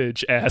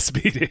savage ass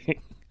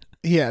beating.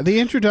 Yeah, the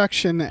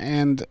introduction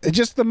and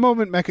just the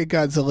moment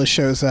Mechagodzilla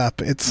shows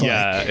up, it's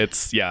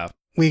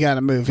we got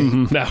a movie.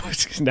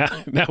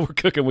 Mm-hmm. Now we're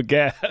cooking with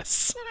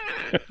gas.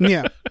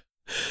 Yeah.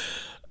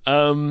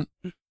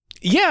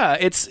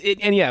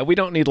 Yeah, we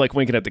don't need like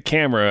winking at the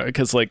camera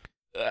because like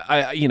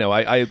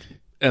I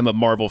am a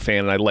Marvel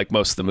fan and I like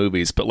most of the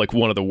movies, but like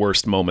one of the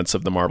worst moments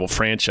of the Marvel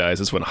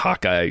franchise is when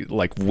Hawkeye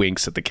like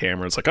winks at the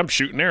camera. It's like, I'm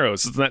shooting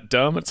arrows. Isn't that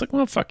dumb? It's like,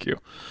 well, fuck you.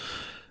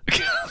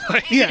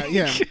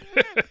 Yeah.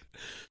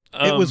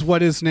 It was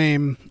what's his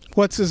name?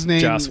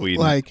 Joss Whedon.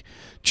 Like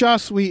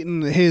Joss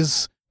Whedon,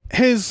 his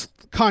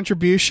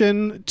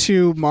contribution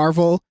to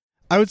Marvel,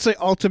 I would say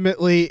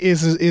ultimately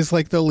is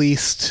like the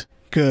least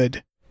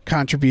good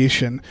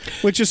contribution,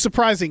 which is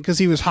surprising because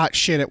he was hot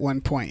shit at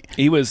one point.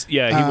 He was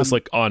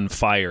like on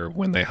fire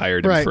when they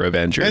hired him for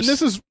Avengers. And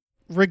this is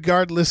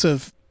regardless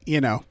of,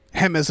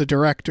 him as a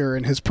director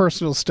and his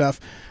personal stuff.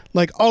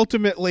 Like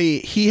ultimately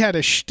he had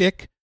a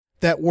shtick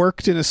that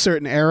worked in a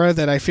certain era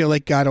that I feel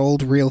like got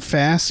old real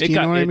fast. You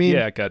know what I mean?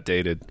 Yeah, it got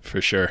dated for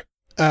sure.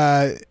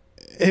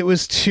 It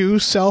was too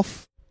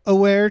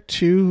self-aware,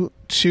 too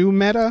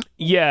meta.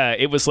 Yeah,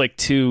 it was like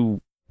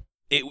too.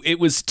 It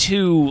was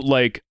too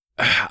like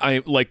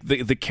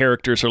the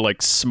characters are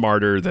like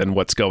smarter than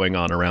what's going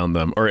on around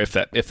them, or if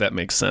that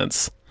makes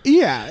sense.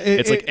 Yeah,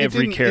 it's like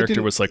every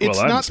character was like, well,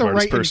 I'm the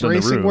smartest person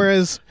in the room.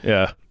 Whereas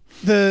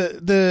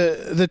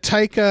the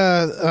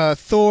Taika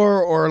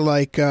Thor or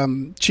like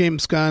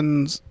James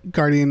Gunn's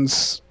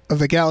Guardians of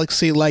the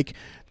Galaxy, like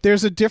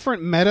there's a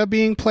different meta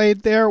being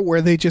played there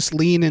where they just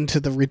lean into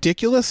the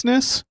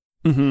ridiculousness.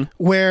 Mm-hmm.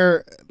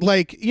 Where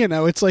like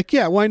it's like,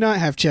 yeah, why not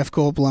have Jeff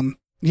Goldblum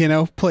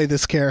play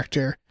this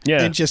character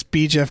and just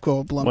be Jeff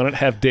Goldblum? Why not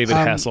have David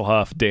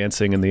Hasselhoff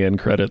dancing in the end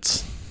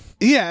credits?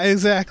 Yeah,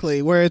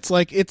 exactly. Where it's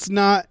like it's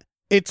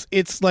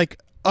like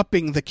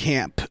upping the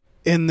camp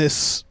in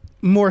this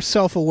more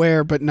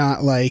self-aware but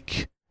not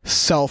like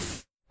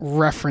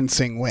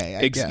self-referencing way,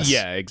 I guess.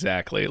 Yeah,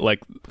 exactly. Like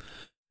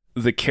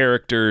the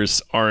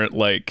characters aren't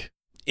like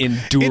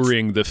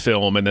enduring the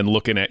film and then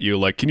looking at you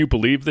like, can you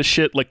believe this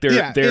shit? Like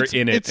they're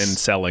in it and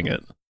selling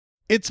it.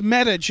 It's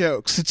meta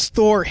jokes. It's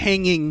Thor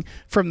hanging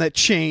from that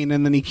chain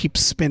and then he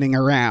keeps spinning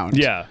around.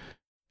 Yeah.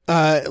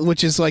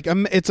 Which is like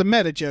it's a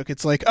meta joke.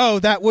 It's like, oh,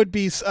 that would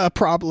be a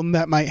problem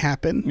that might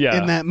happen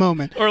in that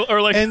moment.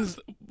 Or like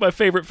my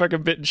favorite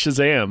fucking bit in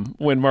Shazam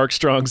when Mark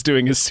Strong's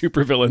doing his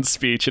supervillain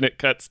speech and it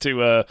cuts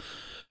to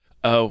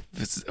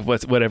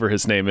whatever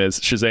his name is,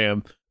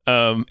 Shazam,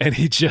 and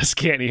he just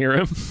can't hear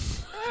him.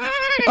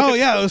 Oh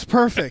yeah, it was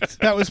perfect.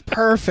 That was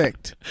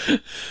perfect.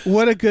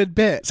 What a good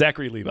bit.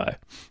 Zachary Levi.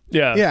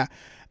 Yeah. Yeah.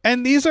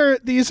 And these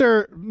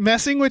are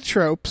messing with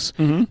tropes,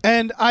 mm-hmm.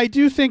 and I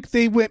do think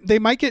they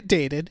might get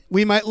dated.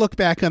 We might look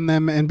back on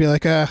them and be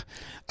like,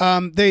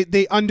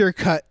 they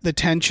undercut the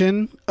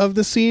tension of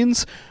the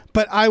scenes.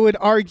 But I would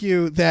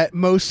argue that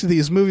most of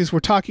these movies we're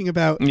talking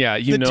about,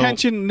 the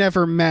tension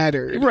never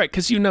mattered, right?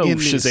 Because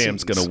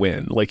Shazam's going to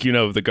win. Like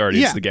the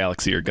Guardians of the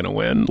Galaxy are going to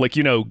win. Like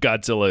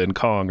Godzilla and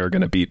Kong are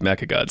going to beat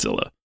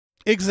Mechagodzilla.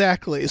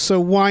 Exactly. So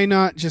why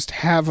not just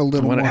have a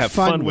little more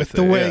fun with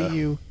the way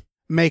you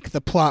make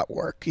the plot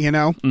work,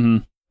 Mm-hmm.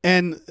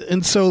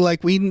 And so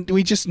like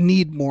we just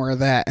need more of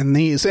that in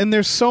these, and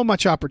there's so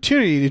much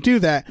opportunity to do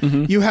that.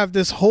 Mm-hmm. You have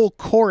this whole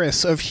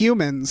chorus of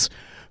humans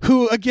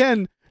who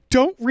again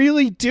don't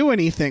really do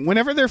anything.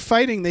 Whenever they're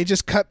fighting, they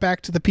just cut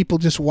back to the people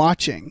just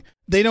watching.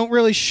 They don't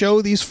really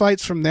show these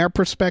fights from their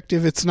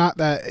perspective. It's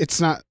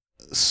not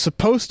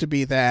supposed to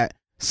be that.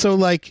 So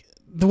like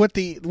what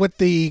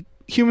the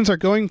humans are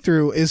going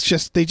through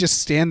is they just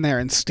stand there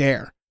and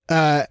stare.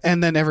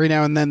 And then every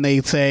now and then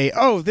they say,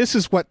 oh, this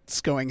is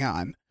what's going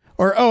on.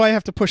 Or, oh, I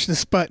have to push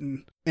this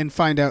button and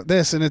find out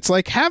this. And it's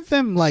like, have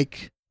them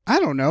like, I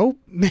don't know,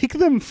 make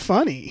them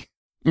funny.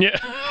 Yeah.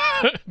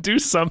 Do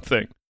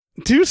something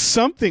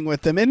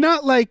with them. And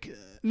not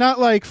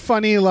like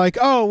funny, like,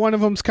 oh, one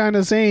of them's kind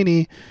of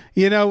zany.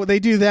 They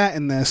do that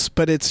in this,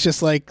 but it's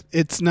just like,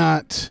 it's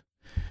not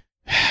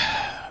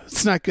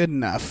good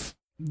enough.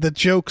 The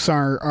jokes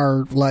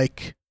are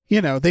like,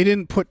 they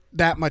didn't put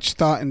that much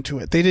thought into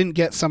it. They didn't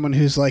get someone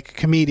who's like a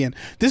comedian.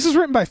 This is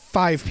written by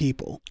 5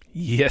 people.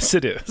 Yes,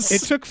 it is.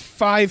 It took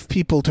 5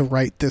 people to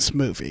write this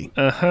movie.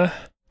 Uh-huh.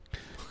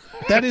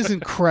 That is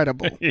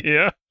incredible.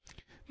 Yeah.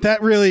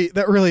 That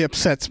really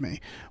upsets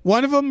me.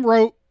 One of them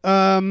wrote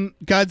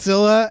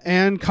Godzilla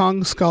and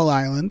Kong Skull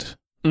Island.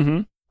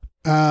 Mm-hmm.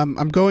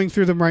 I'm going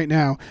through them right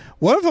now.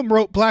 One of them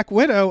wrote Black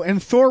Widow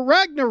and Thor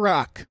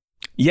Ragnarok.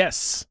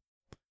 Yes.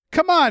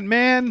 Come on,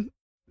 man.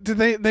 Did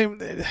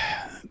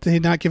they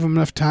not give him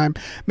enough time?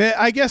 Man,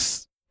 I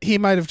guess he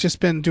might have just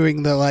been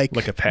doing the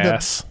like a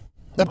pass.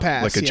 The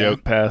pass. Like a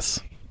joke pass,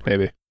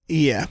 maybe.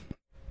 Yeah.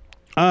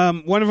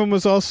 One of them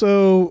was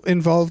also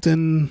involved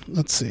in,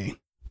 let's see,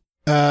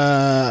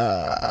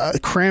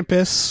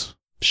 Krampus.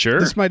 Sure.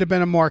 This might have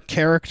been a more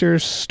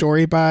characters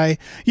story by.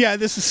 Yeah,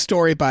 this is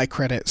story by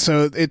credit,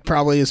 so it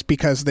probably is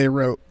because they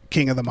wrote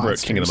King of the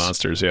Monsters. Wrote King of the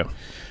Monsters, yeah.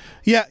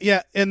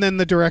 Yeah, and then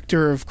the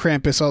director of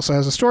Krampus also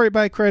has a story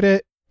by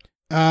credit.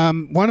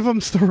 One of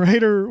them's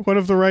one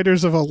of the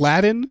writers of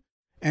Aladdin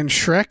and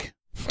Shrek.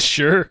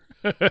 Sure.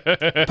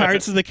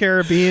 Pirates of the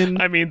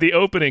Caribbean. I mean, the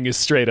opening is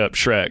straight up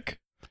Shrek.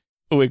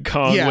 When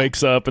Kong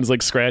wakes up and is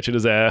like scratching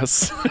his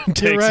ass,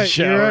 takes a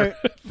shower.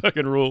 Right.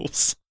 Fucking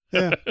rules.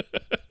 Yeah.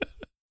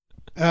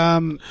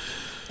 And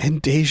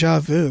Deja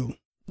Vu.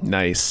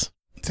 Nice.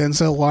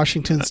 Denzel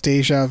Washington's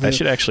Deja Vu. I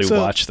should actually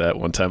watch that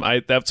one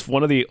time. That's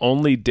one of the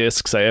only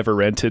discs I ever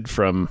rented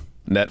from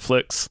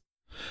Netflix.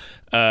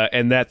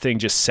 And that thing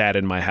just sat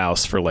in my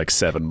house for like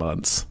 7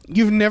 months.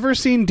 You've never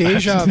seen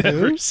Deja Vu?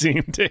 Never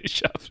seen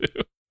Deja Vu.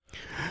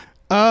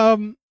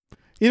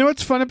 You know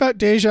what's fun about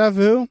Deja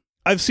Vu?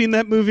 I've seen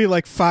that movie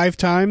like 5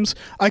 times.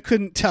 I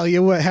couldn't tell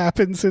you what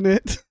happens in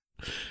it.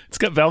 It's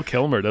got Val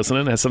Kilmer, doesn't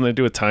it? It has something to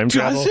do with time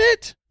travel. Does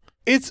it?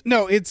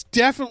 It's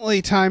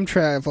definitely time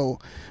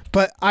travel,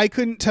 but I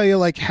couldn't tell you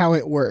like how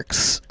it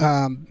works,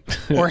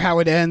 or how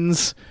it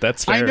ends.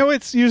 That's fair. I know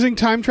it's using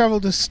time travel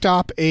to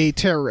stop a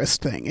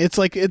terrorist thing. It's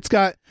like it's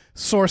got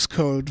source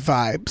code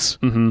vibes.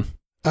 Mm-hmm.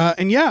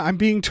 And yeah, I'm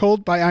being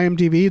told by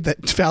IMDb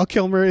that Val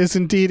Kilmer is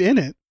indeed in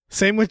it.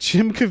 Same with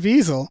Jim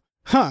Caviezel.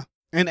 Huh.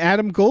 And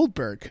Adam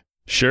Goldberg.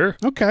 Sure.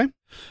 Okay.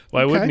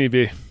 Why wouldn't he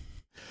be?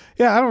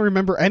 Yeah, I don't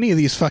remember any of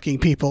these fucking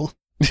people.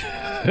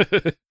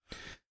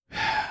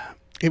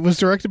 It was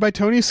directed by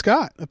Tony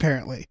Scott,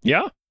 apparently.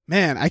 Yeah.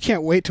 Man, I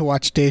can't wait to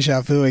watch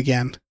Deja Vu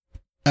again.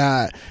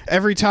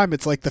 Every time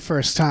it's like the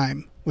first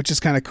time, which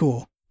is kind of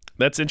cool.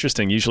 That's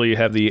interesting. Usually you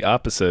have the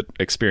opposite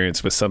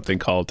experience with something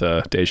called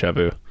Deja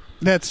Vu.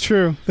 That's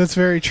true. That's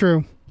very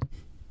true.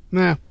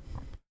 Nah.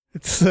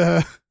 It's,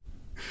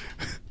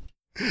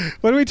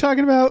 what are we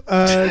talking about?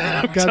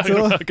 Godzilla? Talking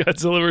about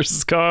Godzilla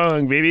versus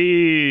Kong,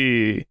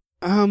 baby.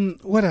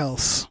 What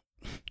else?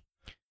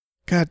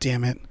 God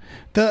damn it.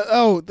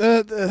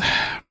 The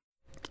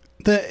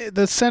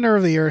center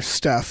of the earth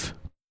stuff.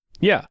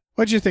 Yeah.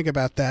 What'd you think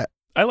about that?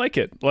 I like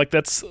it. Like,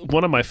 that's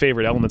one of my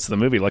favorite elements of the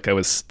movie. Like I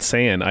was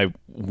saying, I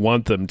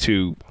want them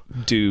to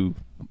do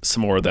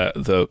some more of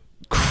the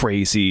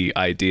crazy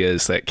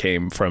ideas that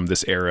came from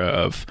this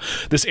era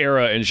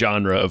and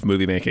genre of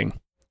movie making.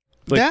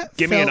 Like,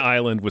 give me an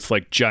island with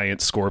like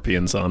giant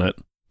scorpions on it.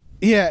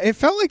 Yeah, it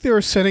felt like they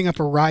were setting up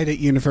a ride at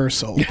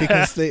Universal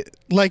because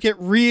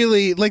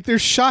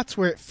there's shots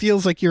where it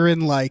feels like you're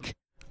in like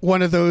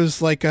one of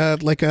those like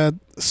a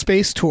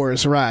space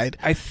tours ride.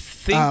 I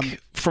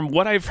think from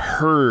what I've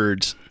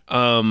heard,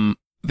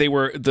 they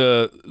were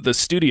the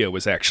studio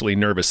was actually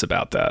nervous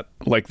about that.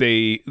 Like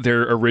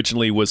there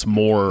originally was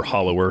more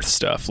Hollow Earth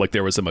stuff. Like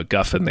there was a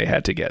MacGuffin they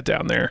had to get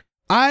down there.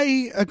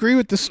 I agree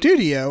with the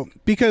studio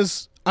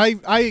because I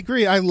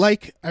agree. I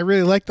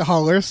really like the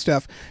Hollow Earth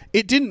stuff.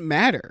 It didn't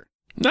matter.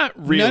 Not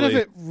really. None of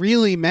it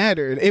really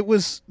mattered. It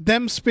was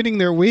them spinning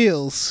their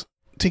wheels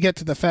to get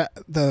to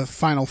the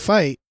final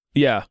fight.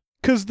 Yeah.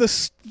 Because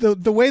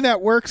the way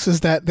that works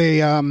is that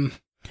they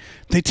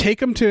take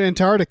them to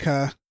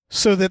Antarctica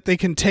so that they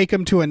can take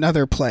them to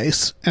another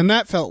place, and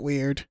that felt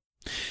weird.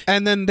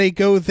 And then they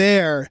go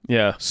there,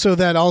 so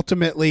that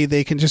ultimately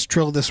they can just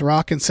drill this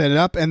rock and set it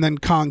up, and then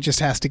Kong just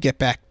has to get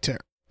back to.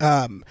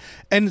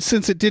 And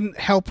since it didn't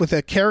help with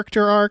a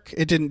character arc,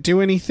 it didn't do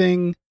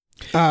anything.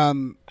 I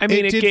mean,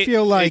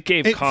 it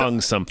gave Kong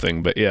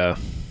something, but yeah.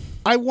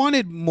 I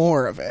wanted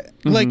more of it.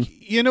 Mm-hmm.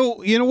 Like, you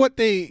know what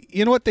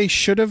they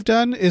should have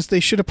done is they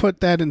should have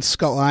put that in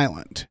Skull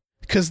Island,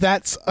 because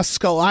that's a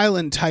Skull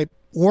Island type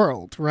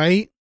world,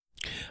 right?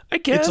 I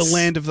guess it's a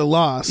land of the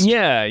lost.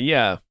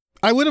 Yeah.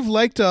 I would have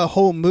liked a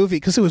whole movie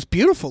because it was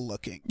beautiful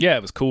looking. Yeah,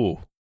 it was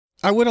cool.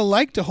 I would have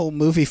liked a whole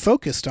movie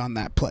focused on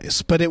that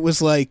place, but it was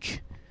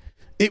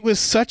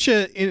such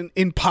an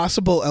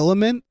impossible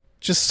element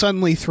just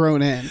suddenly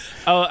thrown in.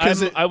 Oh,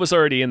 I was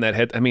already in that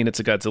head. I mean,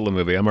 it's a Godzilla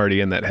movie. I'm already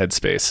in that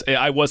headspace.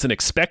 I wasn't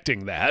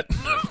expecting that.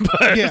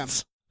 But yeah.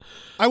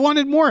 I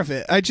wanted more of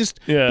it.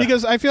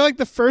 Because I feel like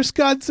the first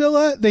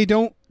Godzilla,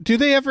 do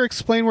they ever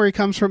explain where he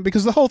comes from?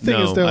 Because the whole thing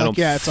is they're like,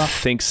 it's a...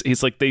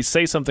 He's like, they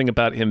say something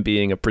about him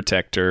being a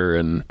protector,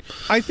 and...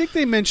 I think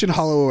they mention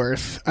Hollow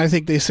Earth. I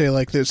think they say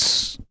like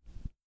there's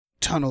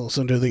tunnels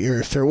under the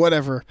earth or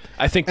whatever.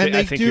 I think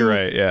you're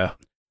right, yeah.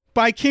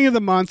 By King of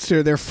the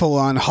Monster, they're full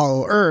on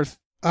Hollow Earth.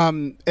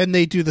 And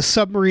they do the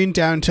submarine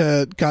down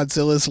to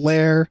Godzilla's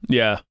lair.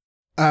 Yeah.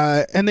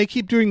 And they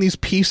keep doing these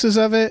pieces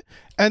of it.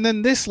 And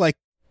then this like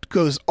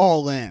goes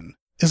all in.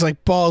 is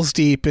like balls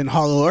deep in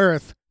Hollow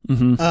Earth.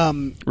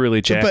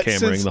 Really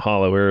jackhammering the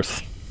Hollow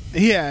Earth.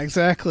 Yeah,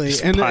 exactly.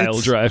 Just and pile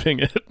driving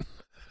it.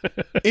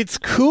 It's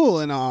cool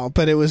and all,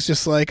 but it was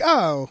just like,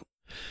 oh,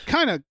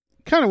 kind of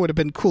would have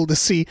been cool to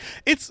see.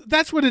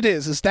 That's what it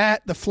is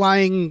that the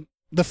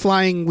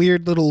flying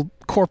weird little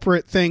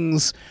corporate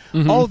things,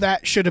 all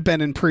that should have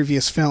been in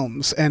previous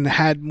films and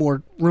had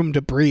more room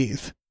to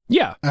breathe.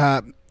 Yeah.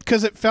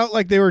 Because it felt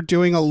like they were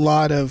doing a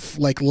lot of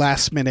like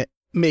last minute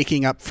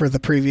making up for the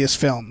previous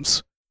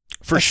films.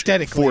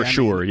 Aesthetically, for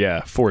sure.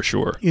 Yeah,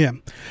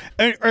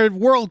 or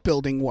world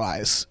building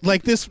wise,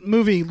 like this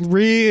movie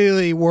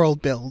really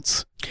world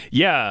builds.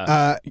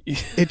 Yeah,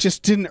 it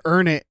just didn't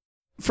earn it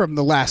from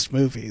the last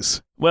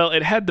movies. Well,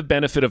 it had the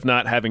benefit of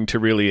not having to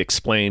really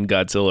explain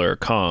Godzilla or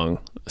Kong,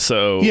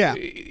 so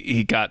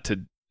he got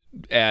to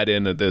add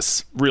into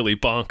this really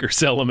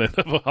bonkers element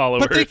of a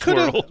Hollow Earth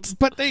world.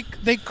 But they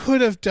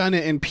could have done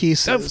it in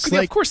pieces.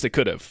 Of course they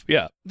could have.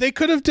 Yeah, they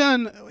could have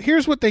done.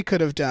 Here's what they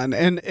could have done,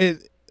 and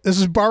this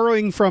is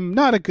borrowing from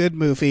not a good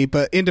movie,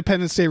 but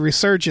Independence Day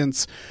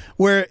Resurgence,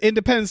 where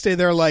Independence Day,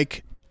 they're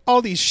like,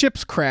 all these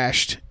ships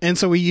crashed, and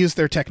so we use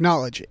their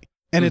technology.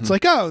 And it's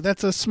like, oh,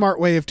 that's a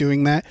smart way of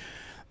doing that.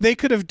 They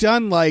could have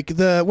done like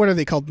what are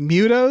they called?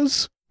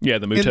 Mutos? Yeah,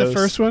 the Mutos. In the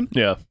first one?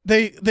 Yeah.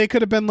 They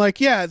could have been like,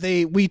 yeah,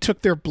 we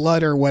took their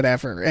blood or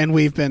whatever, and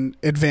we've been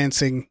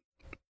advancing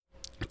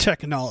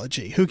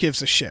technology. Who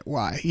gives a shit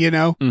why, you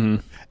know?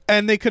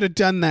 And they could have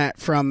done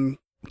that from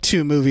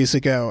 2 movies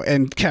ago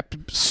and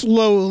kept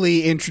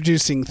slowly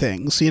introducing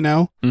things, you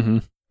know?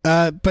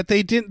 But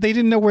they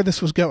didn't know where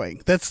this was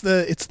going. It's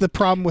the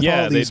problem with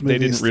all these movies.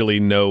 They didn't really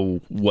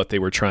know what they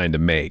were trying to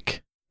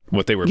make,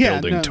 what they were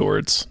building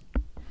towards.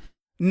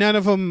 None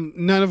of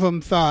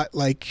them thought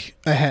like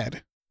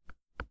ahead.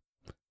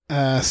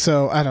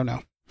 So I don't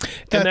know.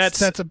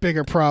 That's a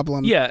bigger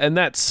problem. Yeah, and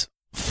that's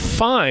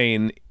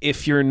fine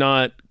if you're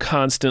not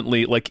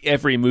constantly, like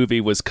every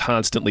movie was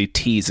constantly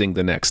teasing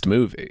the next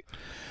movie.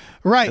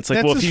 Right. It's like,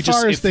 that's well,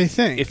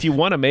 if you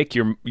want to make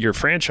your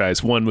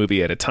franchise one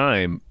movie at a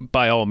time,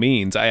 by all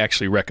means, I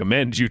actually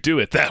recommend you do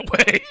it that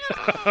way.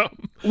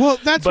 Well,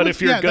 that's. But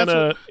if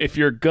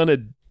you're gonna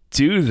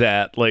do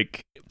that,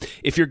 like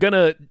if you're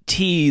gonna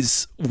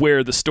tease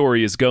where the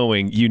story is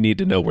going, you need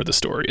to know where the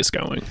story is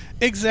going.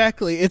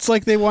 Exactly. It's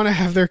like they want to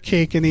have their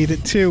cake and eat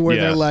it too. Where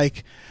they're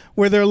like,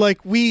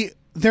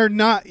 they're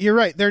not. You're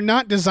right. They're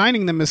not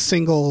designing them as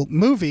single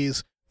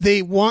movies.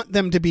 They want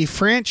them to be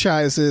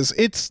franchises.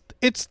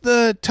 It's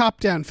the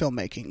top-down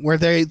filmmaking where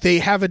they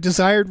have a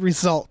desired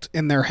result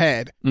in their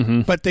head,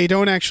 but they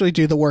don't actually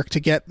do the work to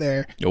get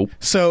there. Nope.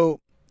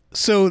 So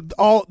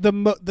all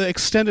the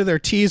extent of their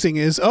teasing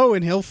is,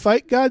 and he'll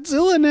fight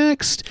Godzilla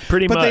next.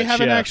 Pretty much, but they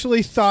haven't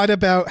actually thought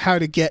about how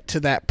to get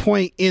to that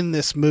point in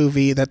this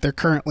movie that they're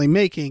currently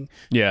making.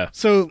 Yeah.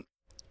 So,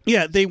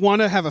 yeah, they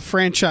want to have a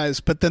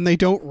franchise, but then they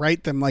don't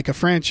write them like a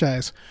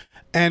franchise.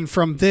 And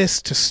from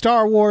this to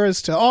Star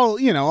Wars to all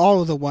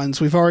of the ones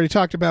we've already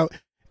talked about,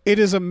 it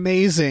is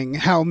amazing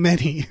how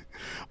many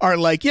are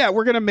like, yeah,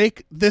 we're going to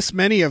make this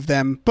many of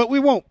them, but we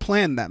won't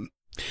plan them.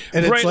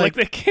 And right, it's like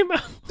they came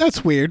out.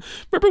 That's weird.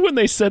 Remember when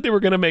they said they were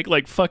going to make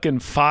like fucking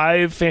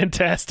 5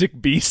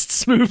 Fantastic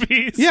Beasts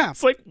movies? Yeah.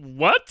 It's like,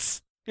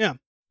 what? Yeah.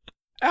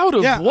 Out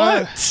of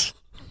what?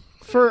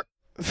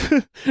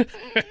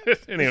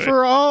 Anyway.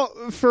 For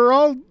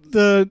all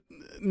the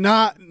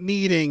not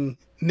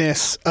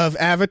needingness of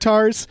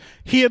avatars,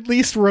 he at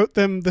least wrote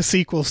them the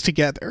sequels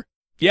together.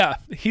 Yeah,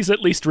 he's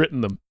at least written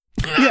them.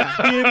 Yeah,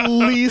 at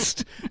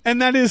least, and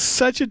that is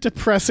such a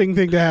depressing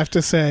thing to have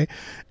to say.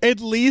 At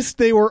least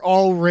they were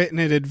all written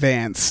in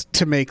advance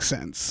to make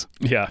sense.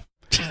 Yeah.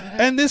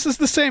 And this is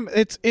the same.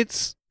 It's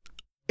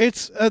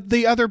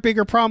the other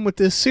bigger problem with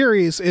this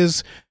series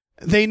is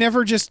they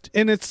never just,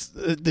 and it's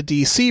the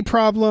DC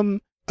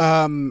problem,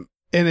 and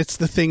it's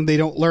the thing they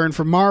don't learn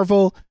from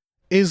Marvel,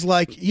 is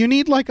like you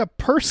need like a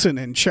person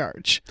in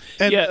charge.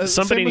 And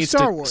somebody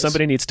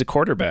needs to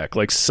quarterback.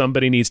 Like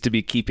somebody needs to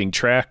be keeping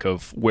track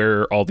of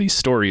where all these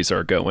stories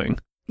are going.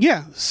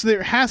 Yeah, so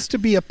there has to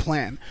be a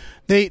plan.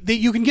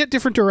 You can get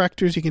different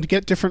directors, you can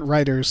get different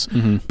writers,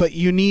 but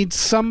you need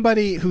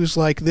somebody who's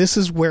like, this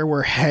is where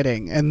we're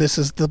heading, and this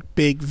is the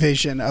big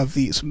vision of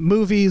these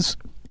movies,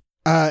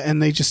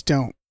 and they just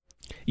don't.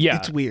 Yeah,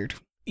 it's weird.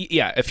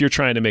 Yeah, if you're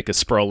trying to make a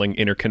sprawling,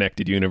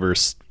 interconnected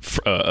universe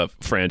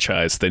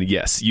franchise, then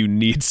yes, you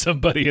need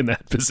somebody in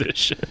that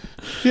position.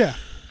 Yeah.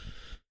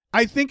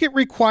 I think it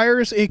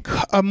requires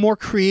a more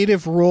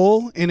creative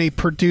role in a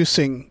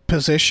producing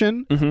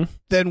position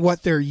than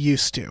what they're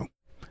used to.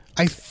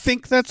 I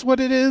think that's what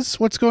it is,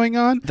 what's going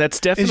on. That's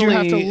definitely... is you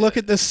have to look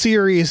at the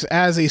series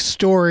as a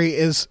story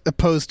as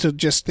opposed to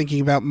just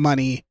thinking about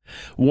money.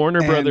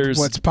 Warner Brothers...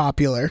 what's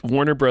popular.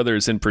 Warner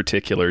Brothers in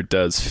particular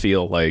does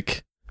feel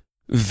like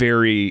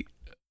very,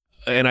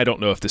 and I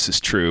don't know if this is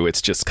true,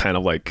 it's just kind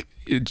of like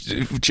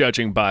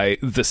judging by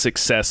the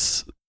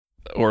success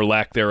or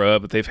lack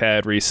thereof that they've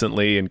had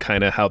recently and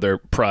kind of how their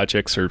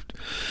projects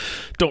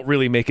don't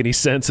really make any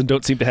sense and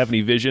don't seem to have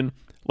any vision.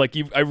 Like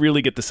I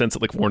really get the sense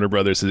that like Warner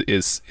Brothers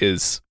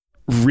is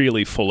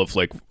really full of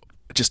like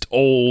just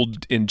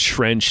old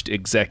entrenched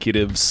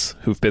executives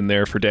who've been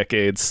there for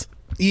decades.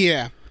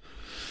 Yeah.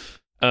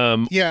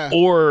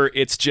 Or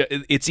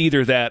it's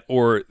either that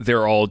or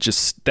they're all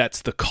just,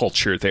 that's the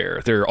culture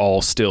there. They're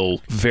all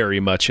still very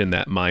much in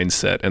that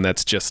mindset, and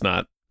that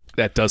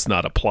does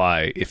not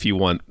apply if you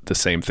want the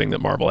same thing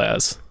that Marvel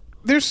has.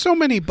 There's so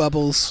many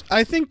bubbles.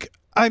 I think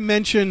I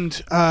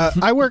mentioned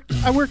I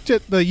worked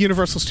at the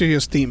Universal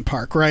Studios theme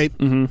park, right?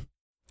 Mm-hmm.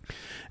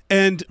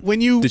 And when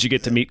you did you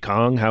get to meet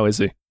Kong? How is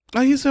he?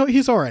 He's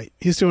all right.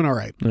 He's doing all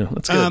right. Yeah,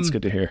 that's good. That's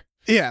good to hear.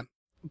 Yeah,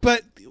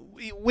 but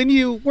when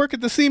you work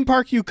at the theme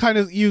park,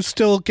 you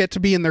still get to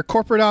be in their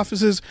corporate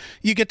offices.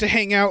 You get to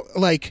hang out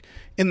like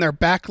in their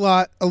back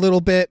lot a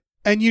little bit,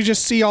 and you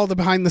just see all the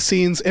behind the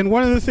scenes. And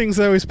one of the things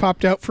that always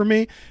popped out for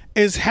me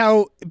is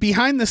how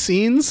behind the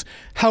scenes,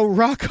 how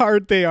rock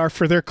hard they are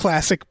for their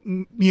classic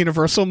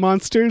Universal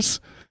monsters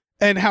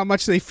and how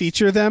much they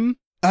feature them.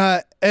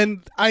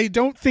 And I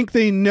don't think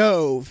they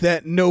know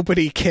that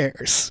nobody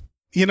cares.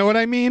 You know what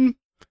I mean?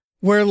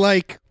 Where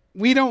like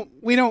we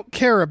don't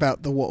care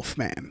about the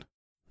Wolfman.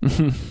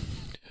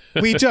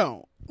 We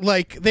don't.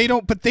 Like they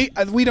don't, but they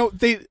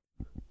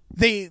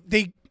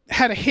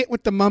had a hit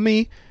with the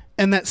Mummy,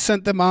 and that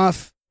sent them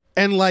off.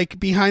 And like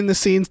behind the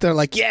scenes, they're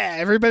like, yeah,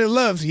 everybody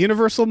loves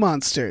Universal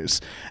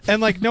monsters,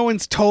 and like no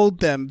one's told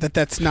them that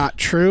that's not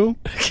true.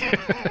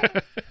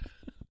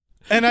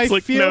 And it's I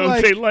like, feel no,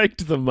 like they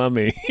liked the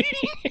Mummy.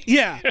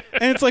 yeah,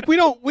 and it's like we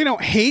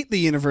don't hate the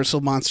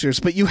Universal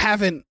monsters, but you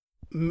haven't,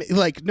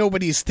 like,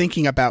 nobody's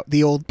thinking about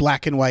the old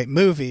black and white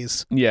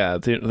movies. Yeah,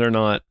 they're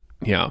not.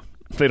 Yeah,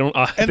 they don't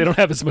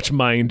have as much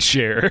mind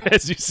share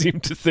as you seem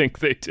to think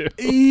they do.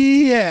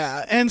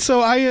 Yeah, and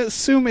so I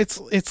assume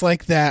it's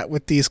like that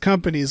with these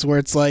companies where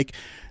it's like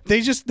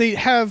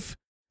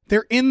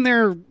they're in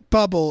their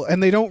bubble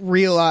and they don't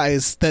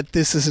realize that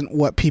this isn't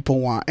what people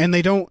want, and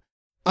they don't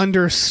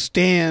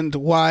understand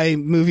why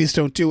movies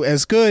don't do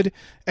as good,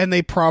 and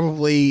they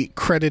probably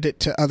credit it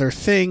to other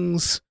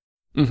things.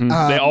 Mm-hmm.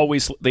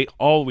 They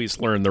always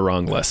learn the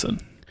wrong lesson.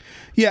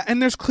 Yeah,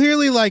 and there's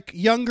clearly like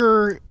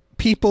younger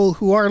people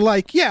who are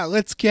like, yeah,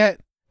 let's get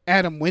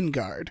Adam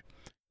Wingard.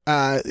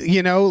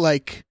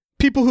 Like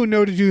people who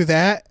know to do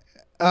that,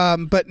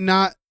 but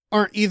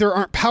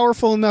aren't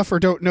powerful enough or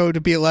don't know to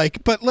be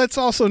like, but let's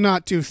also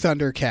not do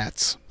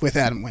Thundercats with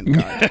Adam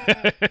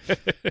Wingard.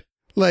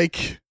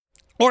 Like,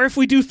 or if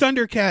we do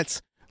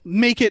Thundercats,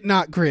 make it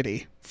not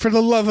gritty. For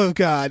the love of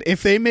God,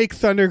 if they make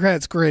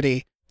Thundercats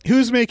gritty,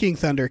 who's making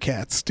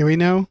Thundercats? Do we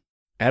know?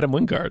 Adam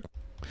Wingard.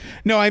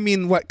 No, I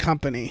mean, what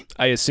company?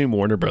 I assume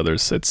Warner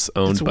Brothers. It's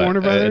owned by Warner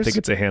Brothers? I think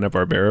it's a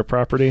Hanna-Barbera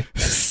property.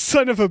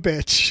 Son of a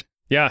bitch.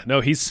 Yeah, no,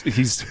 he's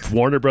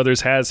Warner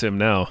Brothers has him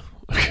now.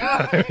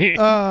 I mean,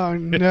 oh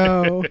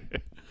no.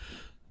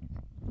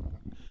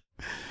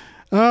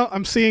 Oh,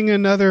 I'm seeing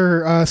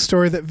another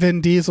story that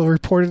Vin Diesel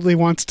reportedly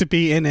wants to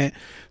be in it.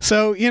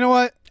 So, you know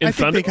what? I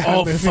think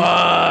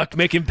fuck!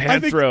 Make him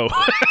Panthro.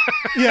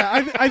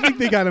 I think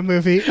they got a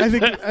movie. I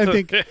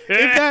think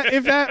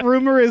if that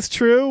rumor is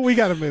true, we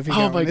got a movie.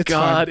 Oh my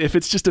god! Fun. If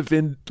it's just a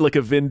Vin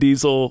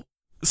Diesel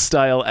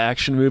style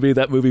action movie,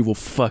 that movie will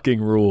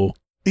fucking rule.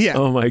 Yeah.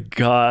 Oh my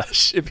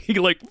gosh! If he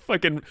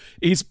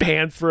he's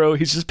Panthro,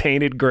 he's just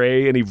painted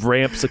gray, and he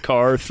ramps a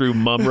car through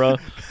Mumra.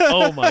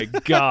 Oh my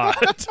god!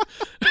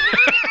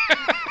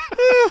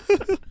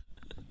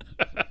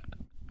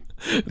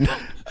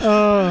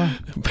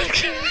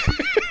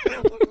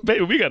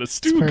 Baby, we got a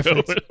stew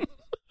going.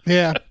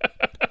 Yeah.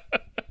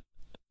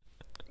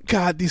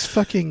 God, these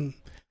fucking.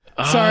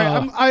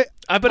 Sorry,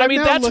 but I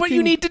mean, that's what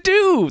you need to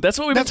do. That's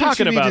what we've been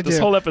talking about this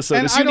whole episode.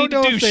 And is you need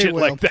to do shit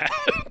like that.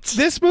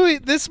 This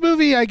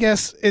movie, I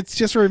guess, it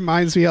just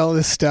reminds me of all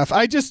this stuff.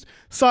 I just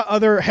saw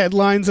other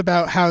headlines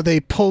about how they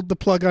pulled the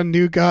plug on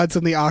New Gods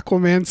and the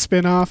Aquaman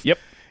spinoff. Yep.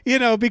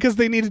 Because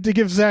they needed to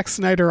give Zack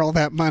Snyder all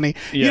that money.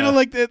 Yeah.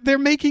 Like they're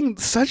making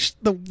worst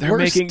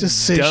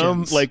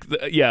decisions.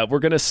 Dumb, we're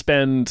going to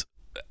spend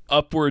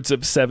upwards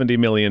of $70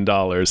 million.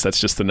 That's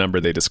just the number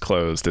they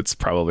disclosed. It's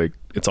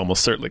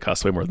almost certainly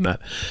cost way more than that.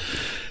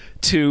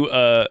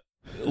 To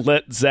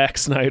let Zack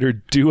Snyder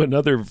do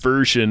another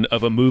version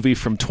of a movie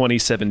from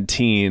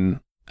 2017,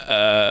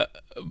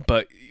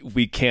 but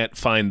we can't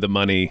find the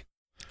money.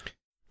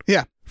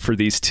 Yeah. For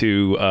these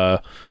two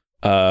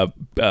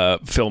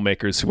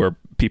filmmakers who are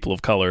people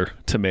of color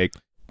to make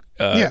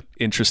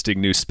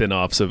interesting new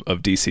spin-offs of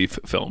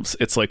DC films.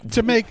 It's like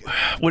to make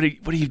what are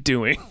you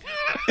doing?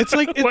 It's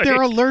like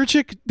they're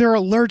allergic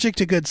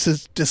to good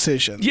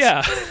decisions.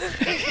 Yeah.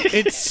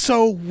 It's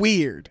so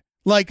weird.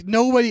 Like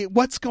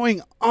what's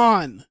going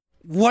on?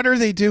 What are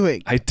they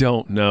doing? I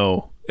don't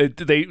know.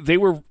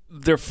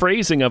 Their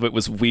phrasing of it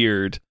was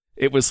weird.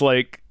 It was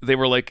like they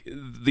were like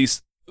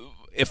these.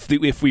 Their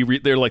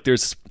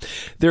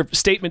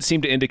statement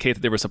seemed to indicate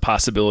that there was a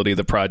possibility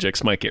the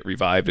projects might get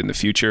revived in the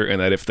future, and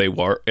that if they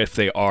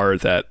are,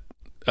 that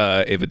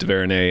Ava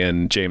DuVernay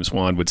and James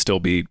Wan would still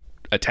be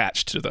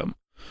attached to them.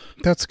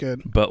 That's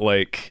good. But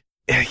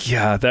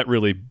that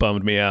really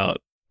bummed me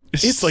out.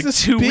 It's just like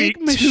this 2 big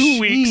weeks 2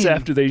 weeks machine.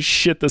 after they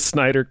shit the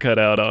Snyder cut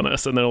out on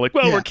us, and they're like,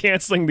 well, Yeah. we're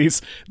canceling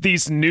these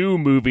new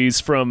movies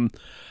from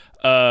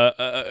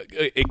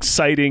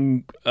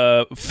exciting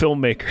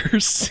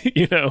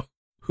filmmakers,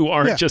 who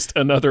aren't Yeah. just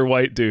another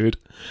white dude.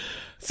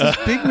 It's this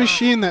big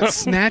machine that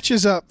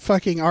snatches up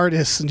fucking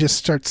artists and just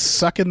starts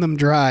sucking them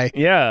dry.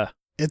 Yeah.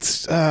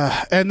 It's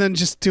and then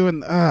just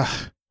doing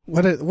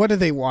what do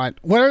they want?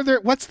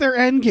 What's their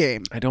end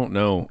game? I don't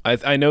know.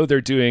 I know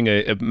they're doing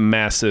a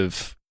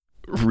massive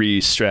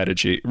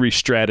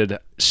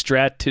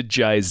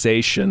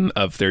strategization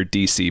of their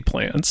DC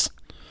plans.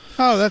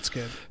 Oh, that's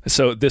good.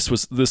 So this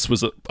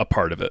was a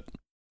part of it.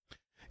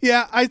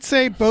 Yeah, I'd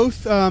say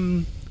both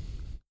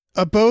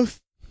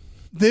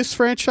this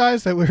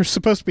franchise that we're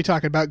supposed to be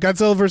talking about,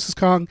 Godzilla vs.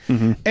 Kong,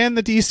 and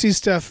the DC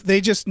stuff, they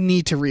just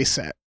need to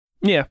reset.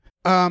 Yeah.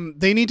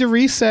 They need to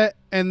reset,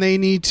 and they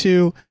need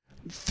to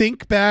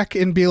think back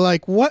and be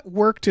like, what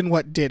worked and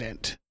what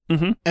didn't,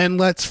 and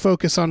let's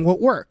focus on what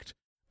worked.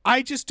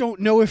 I just don't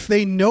know if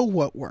they know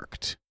what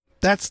worked.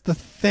 That's the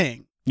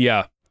thing.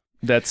 Yeah.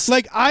 That's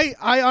Like,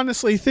 I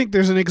honestly think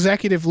there's an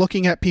executive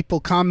looking at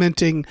people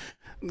commenting,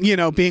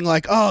 being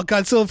like, oh,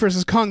 Godzilla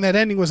vs. Kong, that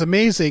ending was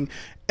amazing.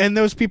 And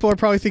those people are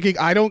probably thinking,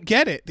 I don't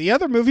get it. The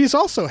other movies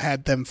also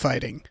had them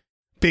fighting.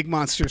 Big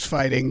monsters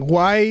fighting.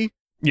 Why?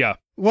 yeah.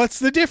 What's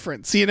the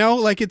difference?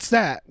 Like, it's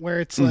that,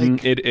 where it's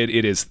like...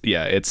 It is.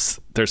 Yeah.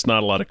 There's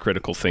not a lot of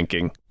critical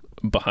thinking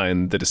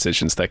behind the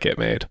decisions that get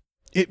made.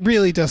 It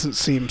really doesn't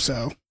seem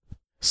so.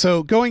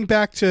 So going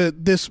back to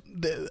this,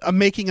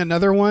 making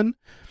another one,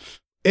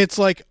 it's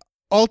like,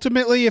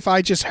 ultimately, if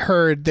I just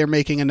heard they're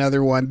making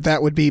another one,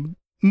 that would be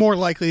more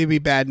likely to be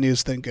bad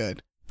news than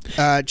good.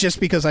 Just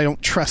because I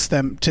don't trust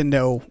them to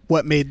know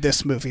what made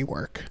this movie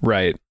work.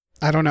 Right.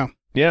 I don't know.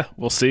 Yeah.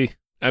 We'll see.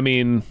 I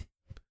mean,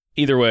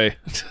 either way.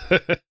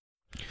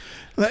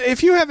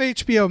 If you have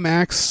HBO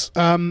Max,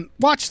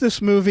 watch this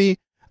movie.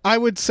 I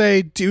would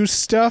say do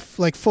stuff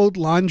like fold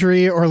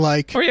laundry or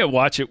like... Or yeah,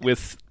 watch it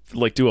with,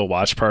 do a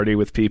watch party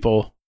with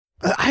people.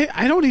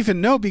 I don't even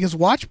know, because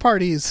watch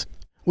parties...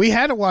 We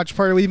had a watch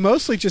party. We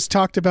mostly just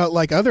talked about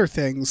other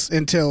things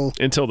until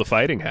Until the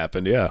fighting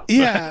happened, yeah.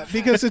 Yeah,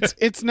 because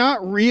it's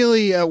not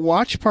really a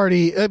watch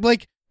party.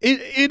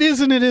 It is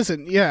and it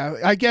isn't. Yeah,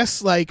 I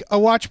guess a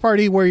watch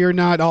party where you're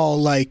not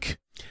all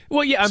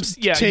Well, yeah,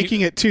 taking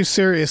it too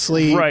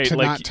seriously Right, to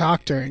not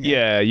talk during it.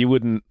 Yeah, you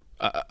wouldn't.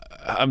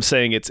 I'm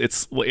saying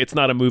it's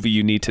not a movie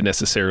you need to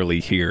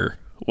necessarily hear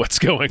what's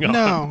going on.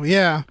 No,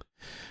 yeah,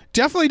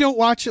 definitely don't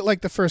watch it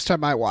like the first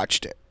time I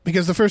watched it,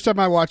 because the first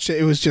time I watched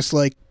it, it was just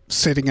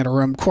sitting in a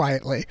room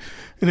quietly,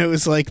 and it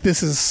was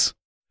this is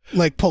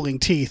pulling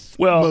teeth.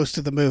 Well, most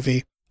of the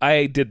movie.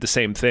 I did the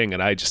same thing,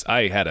 and I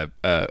had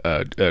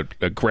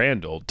a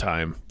grand old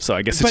time. So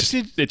I guess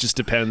it just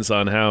depends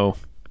on how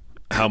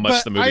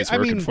much the movie's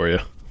working for you.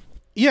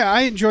 Yeah,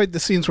 I enjoyed the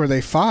scenes where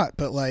they fought,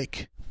 but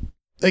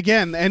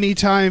again,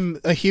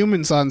 anytime a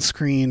human's on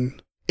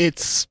screen,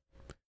 it's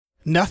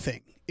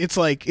nothing. It's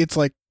like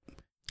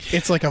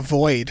a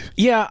void.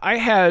 Yeah, I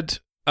had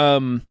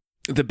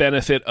the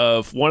benefit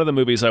of one of the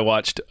movies I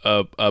watched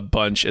a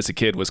bunch as a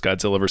kid was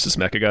Godzilla versus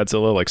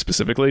Mechagodzilla,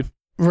 specifically.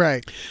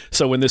 Right.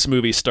 So when this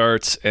movie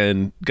starts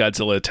and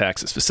Godzilla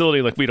attacks his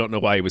facility, we don't know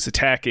why he was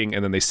attacking,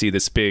 and then they see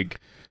this big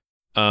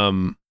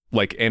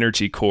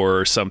energy core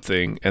or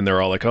something, and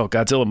they're all like, oh,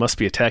 Godzilla must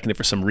be attacking it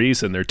for some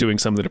reason. They're doing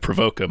something to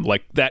provoke him.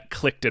 That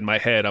clicked in my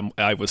head.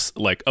 I was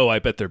like, oh, I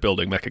bet they're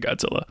building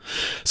Mechagodzilla.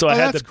 So I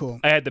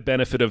had the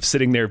benefit of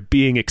sitting there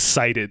being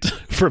excited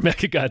for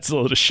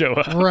Mechagodzilla to show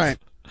up. Right.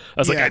 I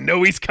was like, I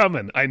know he's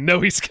coming.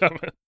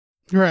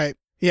 Right.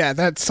 Yeah,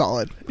 that's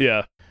solid.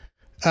 Yeah.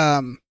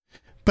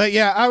 But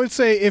yeah, I would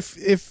say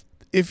if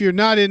you're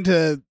not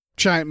into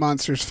giant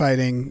monsters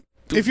fighting,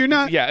 if you're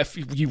not, if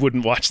you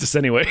wouldn't watch this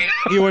anyway,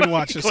 you wouldn't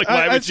watch this.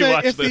 Why would you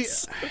watch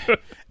this?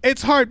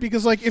 It's hard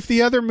because if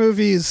the other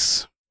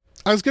movies,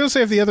 I was going to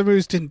say if the other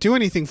movies didn't do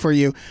anything for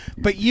you,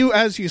 but you,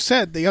 as you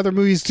said, the other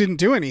movies didn't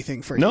do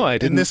anything for you. No, I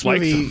didn't. In this like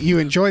movie, them. you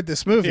enjoyed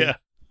this movie. Yeah.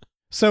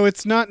 So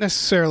it's not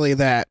necessarily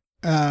that.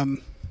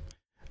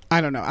 I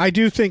don't know. I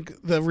do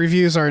think the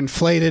reviews are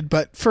inflated,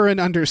 but for an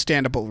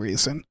understandable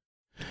reason.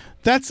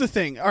 That's the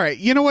thing. All right,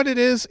 you know what it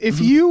is?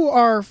 If you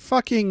are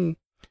fucking...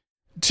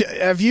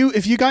 If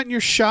you gotten your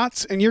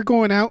shots and you're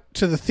going out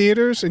to the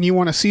theaters and you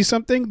want to see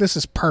something, this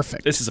is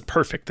perfect. This is a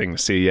perfect thing to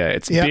see, yeah.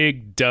 It's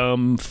big,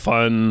 dumb,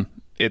 fun.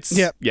 It's...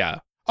 Yeah.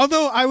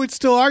 Although I would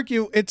still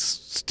argue it's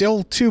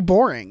still too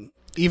boring,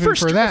 even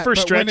for that. For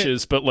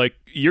stretches, but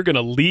you're going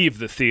to leave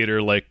the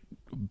theater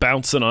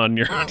bouncing on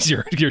your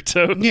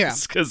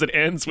toes, because it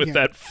ends with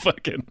that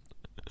fucking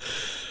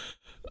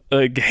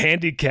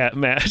handicap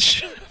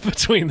match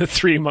between the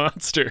three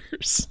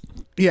monsters.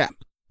 Yeah,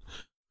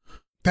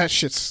 that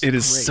shit's it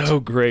is great. So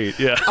great.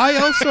 Yeah.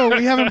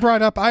 We haven't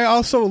brought up, I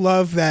also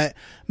love that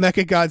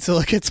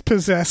Mechagodzilla gets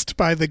possessed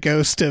by the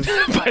ghost of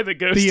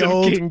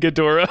old King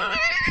Ghidorah.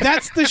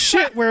 That's the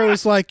shit where it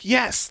was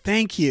yes,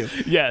 thank you.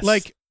 Yes.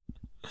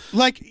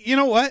 Like, you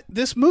know what?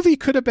 This movie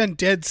could have been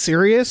dead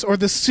serious, or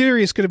the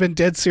series could have been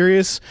dead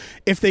serious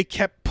if they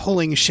kept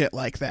pulling shit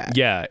like that.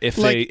 Yeah, if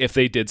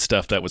they did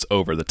stuff that was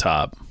over the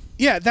top.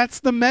 Yeah, that's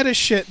the meta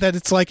shit that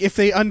it's like, if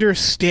they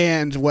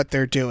understand what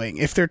they're doing,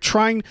 if they're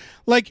trying,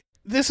 like,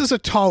 this is a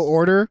tall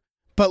order,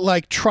 but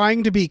like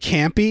trying to be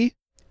campy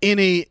in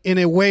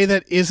a way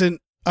that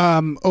isn't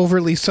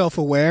overly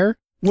self-aware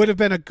would have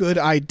been a good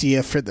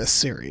idea for this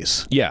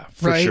series. Yeah,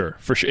 for sure.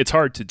 It's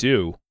hard to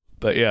do,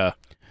 but yeah.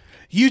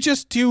 You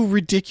just do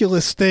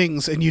ridiculous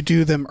things and you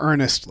do them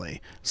earnestly,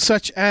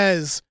 such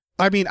as,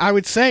 I mean, I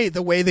would say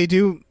the way they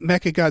do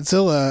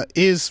Mechagodzilla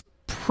is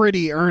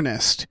pretty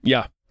earnest.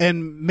 Yeah.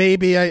 And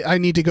maybe I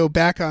need to go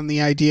back on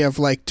the idea of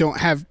like, don't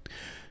have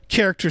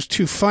characters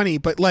too funny,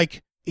 but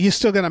like, you're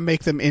still going to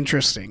make them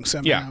interesting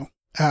somehow.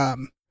 Yeah.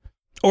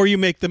 Or you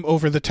make them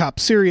over the top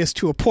serious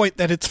to a point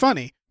that it's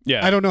funny.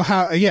 Yeah. I don't know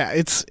how. Yeah.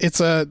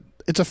 It's a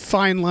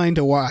fine line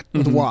to walk.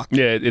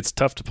 Yeah. It's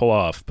tough to pull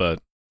off, but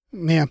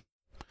yeah,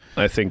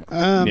 I think,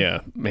 yeah,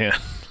 man,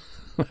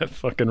 that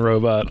fucking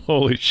robot.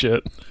 Holy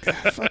shit.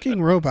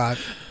 Fucking robot.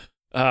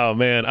 Oh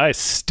man. I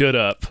stood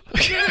up.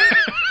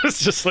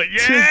 It's just like,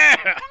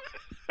 yeah,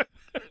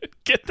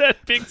 get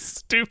that big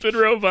stupid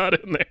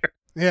robot in there.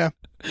 Yeah.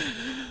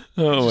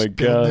 Oh my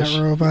gosh.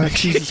 That robot.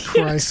 Jesus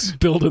Christ.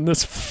 Building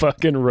this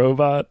fucking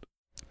robot.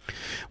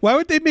 Why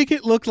would they make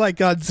it look like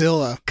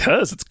Godzilla?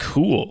 'Cause it's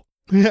cool.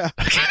 Yeah.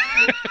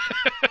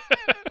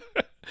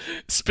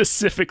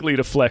 Specifically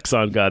to flex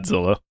on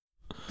Godzilla.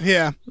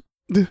 Yeah.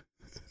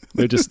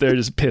 They're just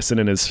pissing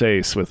in his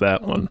face with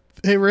that one.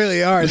 They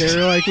really are.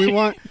 They're like,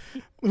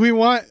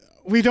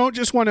 we don't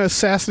just want to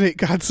assassinate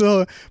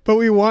Godzilla, but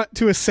we want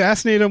to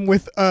assassinate him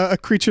with a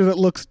creature that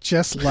looks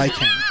just like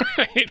him.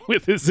 Right,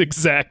 with his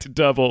exact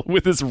double,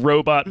 with his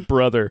robot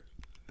brother.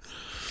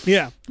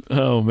 Yeah.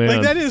 Oh man.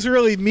 Like, that is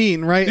really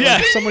mean, right? Yeah.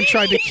 Like, someone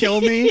tried to kill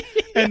me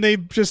and they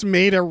just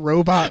made a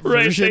robot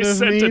version they of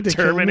sent me a to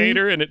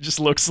Terminator and it just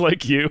looks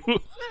like you.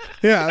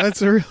 Yeah,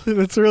 that's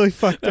really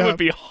fucked That up. would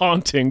be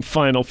haunting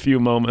final few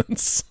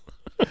moments.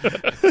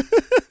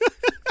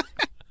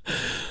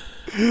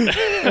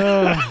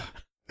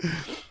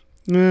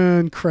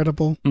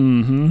 Incredible.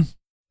 Mm-hmm.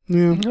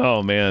 Yeah.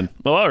 Oh man.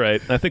 Well, all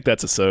right. I think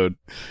that's a sode.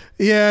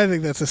 Yeah, I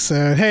think that's a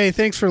sad. Hey,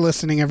 thanks for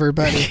listening,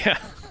 everybody. Yeah.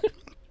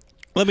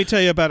 Let me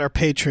tell you about our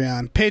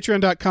Patreon.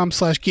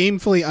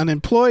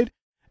 Patreon.com/gamefullyunemployed.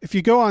 If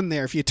you go on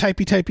there, if you type,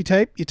 you type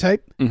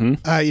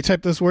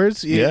those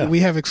words. We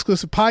have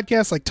exclusive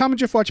podcasts like Tom and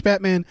Jeff Watch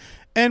Batman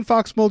and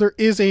Fox Mulder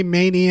is a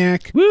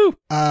Maniac. Woo!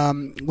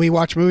 We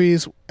watch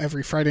movies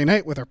every Friday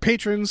night with our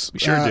patrons. We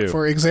sure do.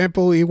 For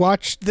example, we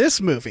watched this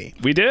movie.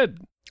 We did.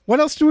 What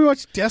else do we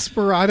watch?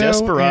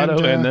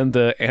 Desperado, and then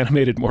the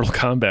animated Mortal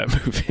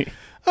Kombat movie.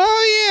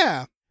 Oh,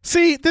 yeah.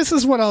 See, this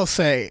is what I'll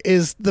say,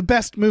 is the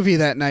best movie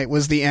that night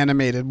was the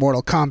animated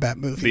Mortal Kombat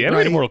movie. The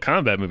animated Mortal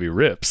Kombat movie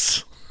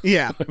rips.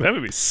 Yeah. That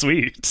movie's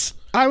sweet.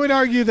 I would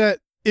argue that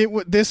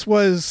this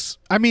was,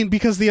 I mean,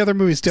 because the other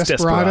movie's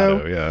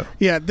Desperado. Yeah.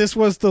 Yeah, this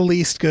was the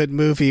least good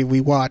movie we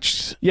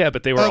watched. Yeah,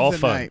 but they were all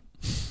fun.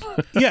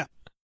 Yeah.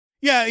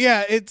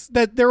 Yeah, it's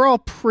that they're all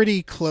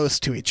pretty close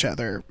to each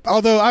other.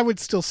 Although I would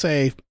still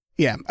say,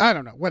 yeah, I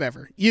don't know,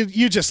 whatever.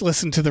 You just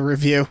listen to the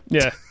review.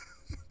 Yeah.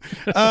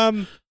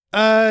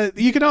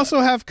 You can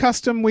also have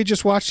custom We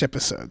Just Watched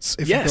episodes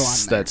if you go on there.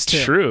 That's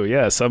true.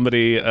 Yeah,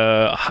 somebody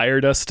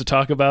hired us to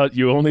talk about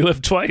You Only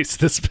Live Twice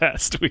this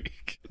past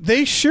week.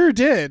 They sure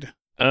did.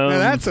 Now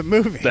that's a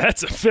movie.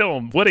 That's a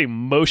film. What a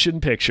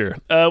motion picture.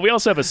 We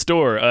also have a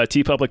store,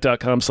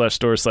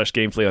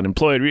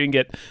 tpublic.com/store/gamefullyunemployed, where you can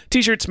get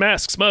t-shirts,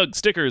 masks, mugs,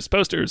 stickers,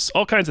 posters,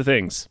 all kinds of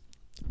things.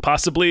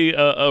 Possibly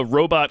a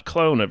robot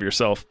clone of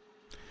yourself.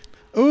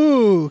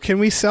 Ooh, can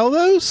we sell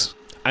those?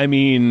 I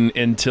mean,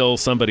 until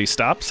somebody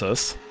stops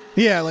us.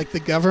 Yeah, like the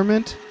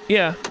government.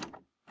 Yeah,